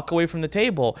about to walk away from the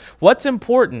table. What's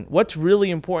important? What's really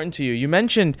important to you? You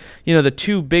mentioned, you know, the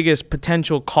two biggest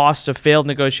potential costs of failed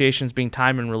negotiations being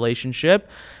time and relationship.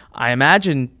 I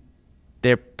imagine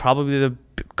they're probably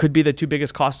could be the two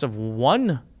biggest costs of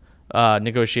one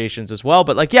negotiations as well.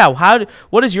 But like, yeah,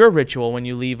 what is your ritual when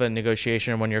you leave a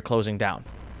negotiation or when you're closing down?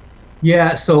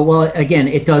 Yeah, so, well, again,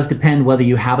 it does depend whether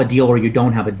you have a deal or you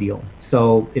don't have a deal.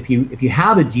 So if you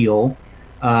have a deal,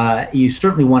 you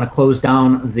certainly want to close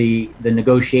down the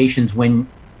negotiations when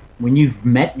you've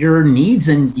met your needs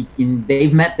and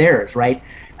they've met theirs, right?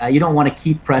 You don't want to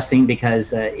keep pressing,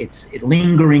 because it's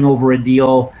lingering over a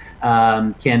deal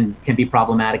can be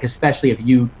problematic, especially if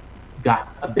you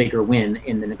got a bigger win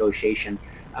in the negotiation.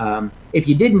 If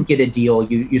you didn't get a deal,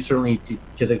 you certainly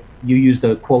you use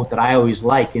the quote that I always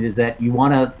like. It is that you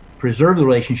want to preserve the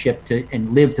relationship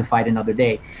and live to fight another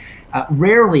day.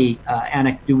 Rarely,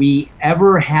 Anik, do we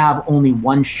ever have only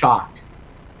one shot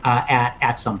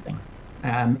at something.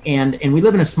 And we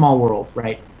live in a small world,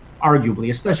 right? Arguably,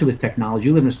 especially with technology,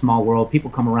 you live in a small world. People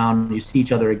come around, you see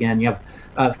each other again. You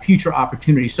have future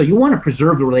opportunities. So you want to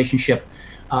preserve the relationship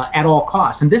at all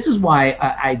costs. And this is why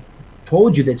I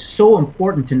told you that it's so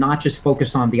important to not just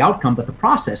focus on the outcome, but the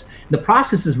process. The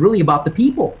process is really about the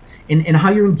people and how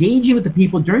you're engaging with the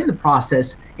people during the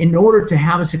process in order to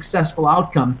have a successful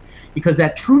outcome. Because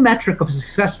that true metric of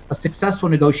a successful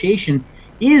negotiation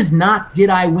is not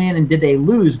did I win and did they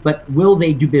lose, but will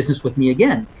they do business with me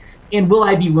again? And will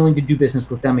I be willing to do business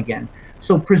with them again?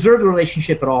 So preserve the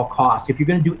relationship at all costs. If you're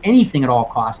going to do anything at all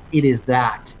costs, it is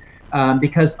that.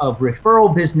 Because of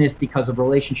referral business, because of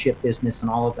relationship business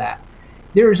and all of that.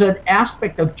 There's an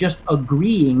aspect of just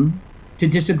agreeing to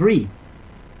disagree.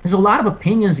 There's a lot of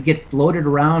opinions that get floated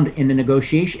around in the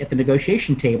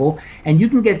negotiation table, and you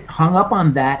can get hung up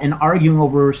on that and arguing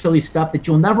over silly stuff that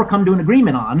you'll never come to an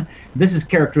agreement on. This is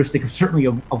characteristic certainly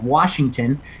of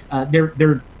Washington.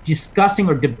 They're discussing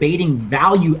or debating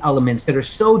value elements that are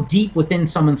so deep within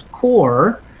someone's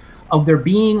core of their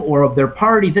being or of their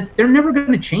party that they're never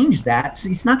going to change that. So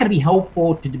it's not going to be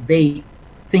helpful to debate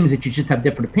things that you just have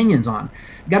different opinions on.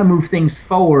 You got to move things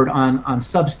forward on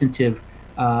substantive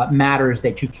matters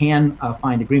that you can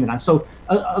find agreement on. So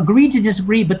agree to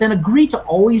disagree, but then agree to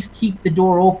always keep the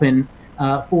door open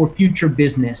for future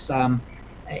business.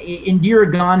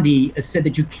 Indira Gandhi said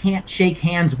that you can't shake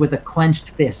hands with a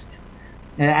clenched fist.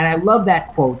 And I love that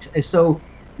quote. So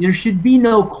there should be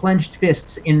no clenched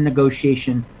fists in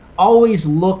negotiation. Always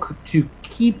look to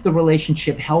keep the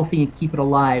relationship healthy and keep it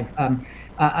alive.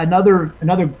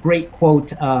 Another great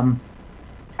quote.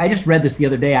 I just read this the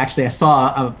other day. Actually, I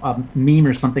saw a meme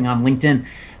or something on LinkedIn,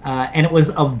 and it was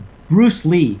of Bruce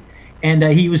Lee. And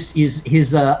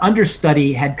his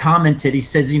understudy had commented. He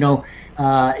says,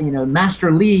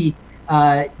 Master Lee,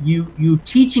 you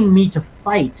teaching me to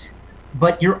fight,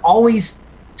 but you're always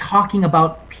talking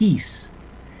about peace.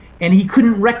 And he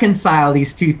couldn't reconcile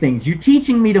these two things. You're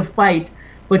teaching me to fight,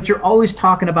 but you're always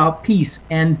talking about peace.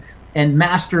 And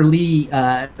Master Lee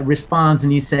responds,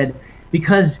 and he said,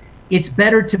 because it's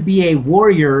better to be a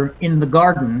warrior in the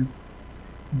garden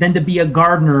than to be a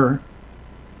gardener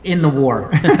in the war.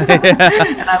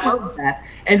 And I love that.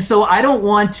 And so I don't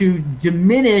want to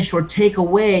diminish or take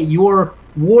away your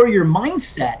warrior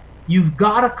mindset. You've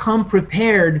got to come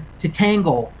prepared to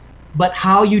tangle, but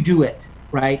how you do it,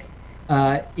 right?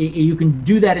 You can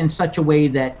do that in such a way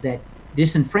that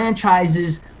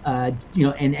disenfranchises,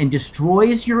 and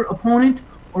destroys your opponent,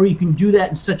 or you can do that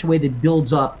in such a way that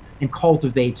builds up and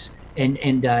cultivates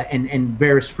and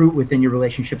bears fruit within your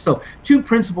relationship. So 2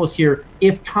 principles here.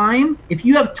 If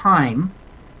you have time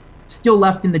still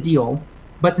left in the deal,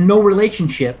 but no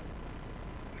relationship,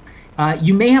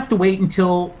 you may have to wait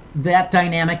until that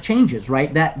dynamic changes,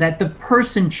 right? That the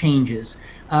person changes.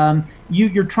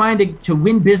 You're trying to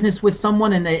win business with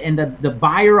someone, and the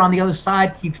buyer on the other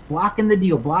side keeps blocking the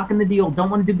deal, don't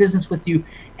want to do business with you,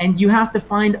 and you have to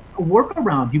find a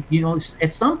workaround. You know,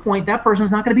 at some point that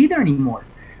person's not going to be there anymore.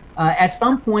 At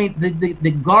some point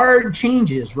the guard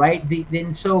changes, right?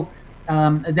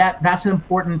 That's an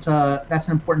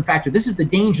important factor. This is the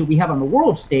danger we have on the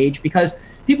world stage, because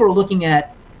people are looking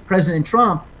at President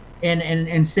Trump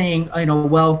and saying,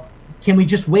 well, can we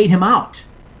just wait him out?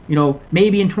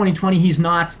 Maybe in 2020 he's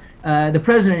not the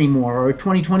president anymore, or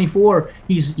 2024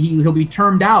 he'll be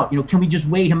termed out. Can we just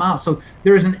wait him out? So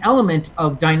there's an element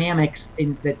of dynamics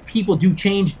that people do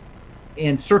change,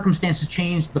 and circumstances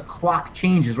change, the clock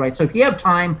changes, right? So if you have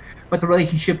time but the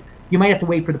relationship, you might have to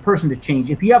wait for the person to change.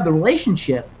 If you have the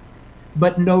relationship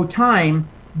but no time,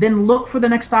 then look for the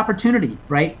next opportunity,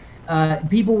 right?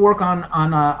 People work on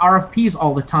RFPs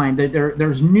all the time.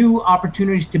 There's new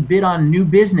opportunities to bid on new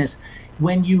business.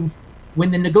 When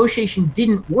the negotiation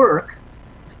didn't work,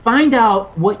 find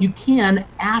out what you can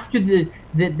after the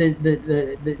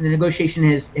negotiation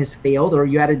has failed, or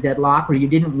you had a deadlock, or you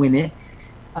didn't win it.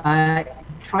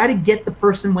 Try to get the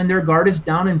person when their guard is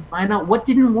down and find out what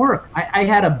didn't work. I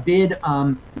had a bid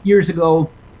years ago,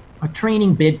 a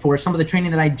training bid for some of the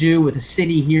training that I do with a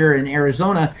city here in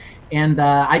Arizona, and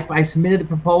I submitted the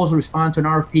proposal, responded to an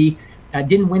RFP.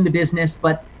 Didn't win the business,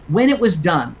 but when it was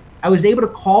done, I was able to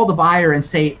call the buyer and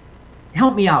say,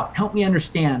 help me out, help me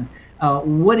understand,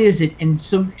 what is it? And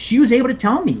so she was able to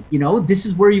tell me, this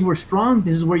is where you were strong,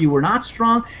 this is where you were not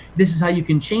strong, this is how you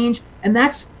can change. And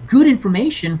that's good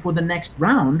information for the next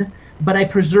round, but I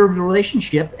preserved the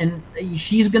relationship, and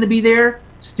she's going to be there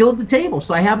still at the table.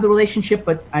 So I have the relationship,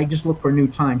 but I just look for a new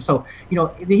time. So,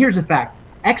 here's the fact.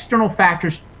 External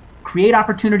factors create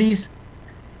opportunities.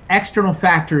 External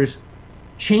factors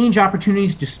change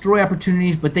opportunities, destroy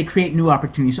opportunities, but they create new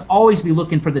opportunities. So always be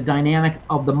looking for the dynamic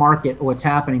of the market or what's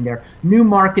happening there. New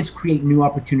markets create new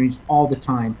opportunities all the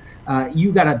time.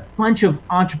 You got a bunch of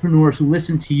entrepreneurs who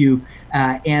listen to you,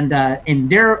 and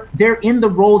they're in the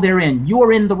role they're in.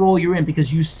 You're in the role you're in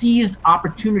because you seized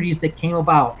opportunities that came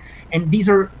about. And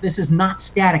this is not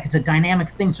static. It's a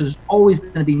dynamic thing. So there's always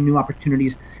going to be new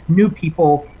opportunities, new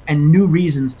people, and new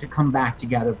reasons to come back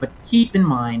together. But keep in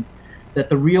mind that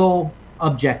the real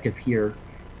objective here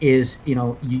is,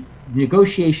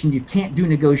 negotiation. You can't do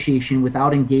negotiation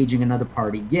without engaging another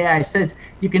party. Yeah, I said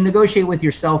you can negotiate with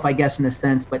yourself, I guess, in a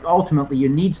sense, but ultimately you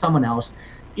need someone else.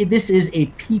 This is a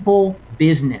people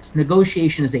business.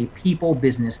 Negotiation is a people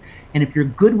business. And if you're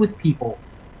good with people,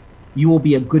 you will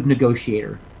be a good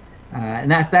negotiator. And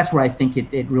that's where I think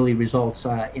it really results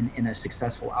in a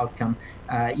successful outcome.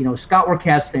 Scoutwork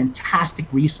has fantastic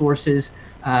resources.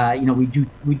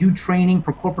 We do training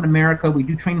for corporate America. We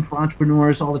do training for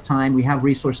entrepreneurs all the time. We have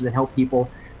resources that help people.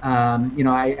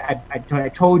 I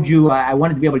told you I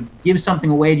wanted to be able to give something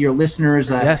away to your listeners.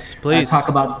 Yes, please. Talk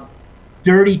about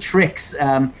dirty tricks,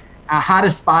 how to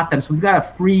spot them. So we've got a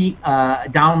free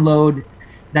download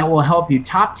that will help you.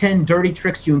 Top 10 dirty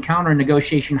tricks you encounter in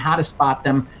negotiation, how to spot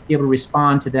them, be able to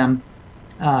respond to them.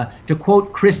 To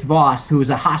quote Chris Voss, who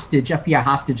is a FBI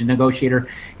hostage negotiator,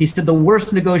 he said the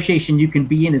worst negotiation you can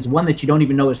be in is one that you don't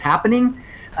even know is happening.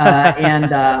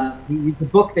 The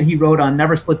book that he wrote on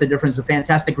Never Split the Difference is a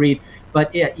fantastic read,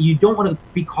 but you don't want to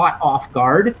be caught off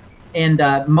guard. And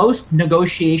most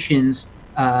negotiations,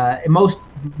 most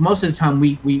of the time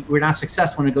we're not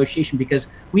successful in negotiation because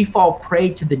we fall prey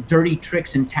to the dirty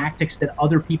tricks and tactics that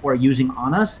other people are using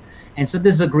on us. And so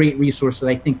this is a great resource that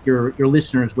I think your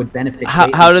listeners would benefit.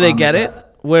 How do they get it?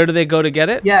 Where do they go to get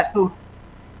it? Yeah, so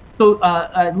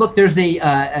look, there's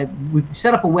we've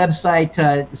set up a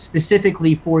website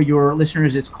specifically for your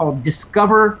listeners. It's called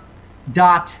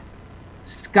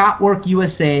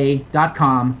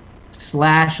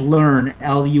discover.scoutworkusa.com/learn,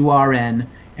 LURN,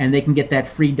 and they can get that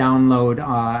free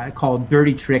download called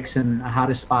Dirty Tricks and How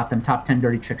to Spot Them, Top 10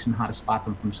 Dirty Tricks and How to Spot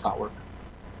Them from Scoutwork.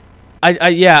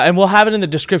 Yeah, and we'll have it in the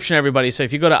description, everybody. So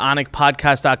if you go to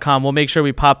Anikpodcast.com, we'll make sure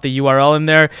we pop the URL in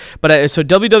there. But so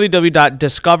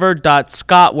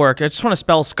www.discover.scottwork. I just want to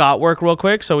spell Scottwork real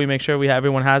quick so we make sure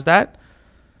everyone has that.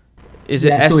 Is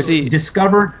it so SC? it's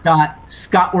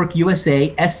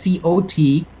discover.scottworkusa,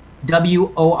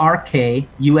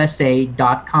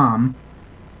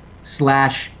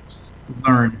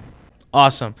 SCOTWORKUSA.com/learn.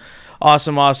 Awesome.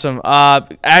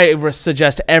 I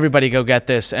suggest everybody go get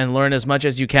this and learn as much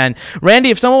as you can. Randy,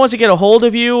 if someone wants to get a hold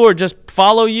of you or just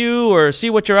follow you or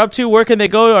see what you're up to, where can they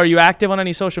go? Are you active on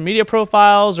any social media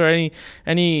profiles or any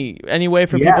way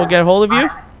for people to get a hold of you?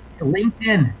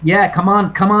 LinkedIn. Yeah, come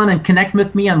on and connect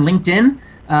with me on LinkedIn.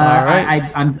 All right.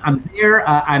 I'm there.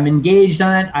 I'm engaged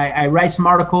on it. I write some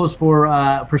articles for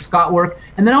ScottWork,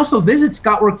 and then also visit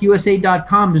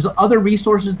scottworkusa.com. There's other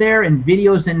resources there and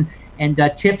videos and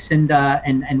tips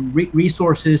and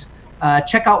resources.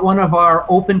 Check out one of our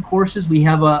open courses. We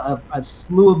have a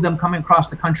slew of them coming across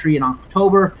the country in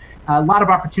October. A lot of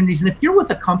opportunities. And if you're with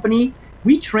a company,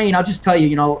 we train. I'll just tell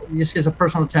you, just as a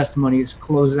personal testimony, to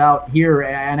close it out here,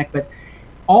 Anik, but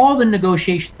all the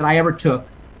negotiations that I ever took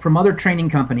from other training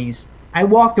companies, I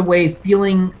walked away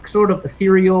feeling sort of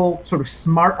ethereal, sort of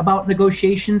smart about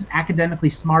negotiations, academically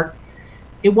smart.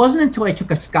 It wasn't until I took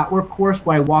a ScottWork course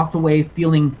where I walked away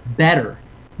feeling better,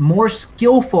 more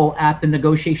skillful at the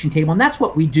negotiation table. And that's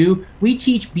what we do. We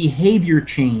teach behavior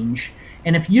change.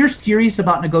 And if you're serious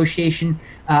about negotiation,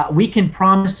 we can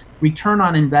promise return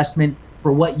on investment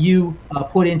for what you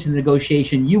put into the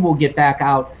negotiation. You will get back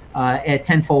out at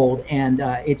tenfold. And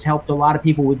it's helped a lot of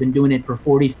people. We've been doing it for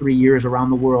 43 years around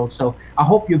the world. So I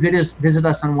hope you visit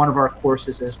us on one of our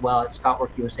courses as well at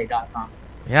scottworkusa.com.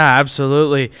 Yeah,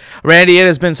 absolutely. Randy, it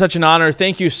has been such an honor.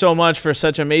 Thank you so much for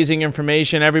such amazing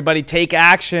information. Everybody take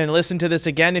action. Listen to this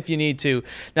again if you need to.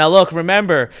 Now, look,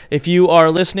 remember, if you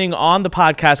are listening on the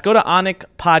podcast, go to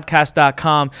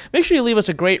Anikpodcast.com. Make sure you leave us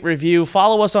a great review.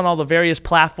 Follow us on all the various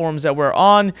platforms that we're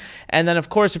on. And then, of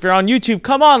course, if you're on YouTube,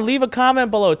 come on, leave a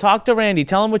comment below. Talk to Randy.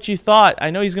 Tell him what you thought.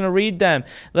 I know he's going to read them.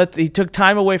 He took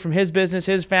time away from his business,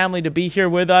 his family, to be here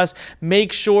with us.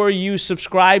 Make sure you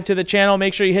subscribe to the channel.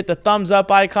 Make sure you hit the thumbs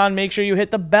up icon. Make sure you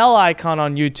hit the bell icon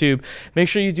on YouTube. Make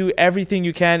sure you do everything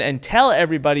you can and tell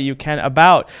everybody you can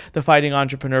about the Fighting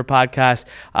Entrepreneur Podcast.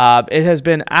 It has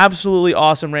been absolutely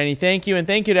awesome, Randy. Thank you, and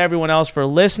thank you to everyone else for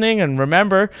listening. And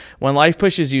remember, when life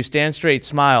pushes you, stand straight,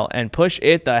 smile, and push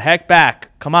it the heck back.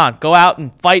 Come on, go out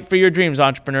and fight for your dreams,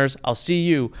 entrepreneurs. I'll see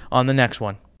you on the next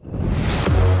one.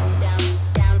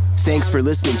 Thanks for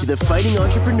listening to The Fighting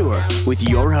Entrepreneur with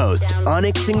your host,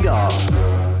 Anik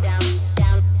Singal.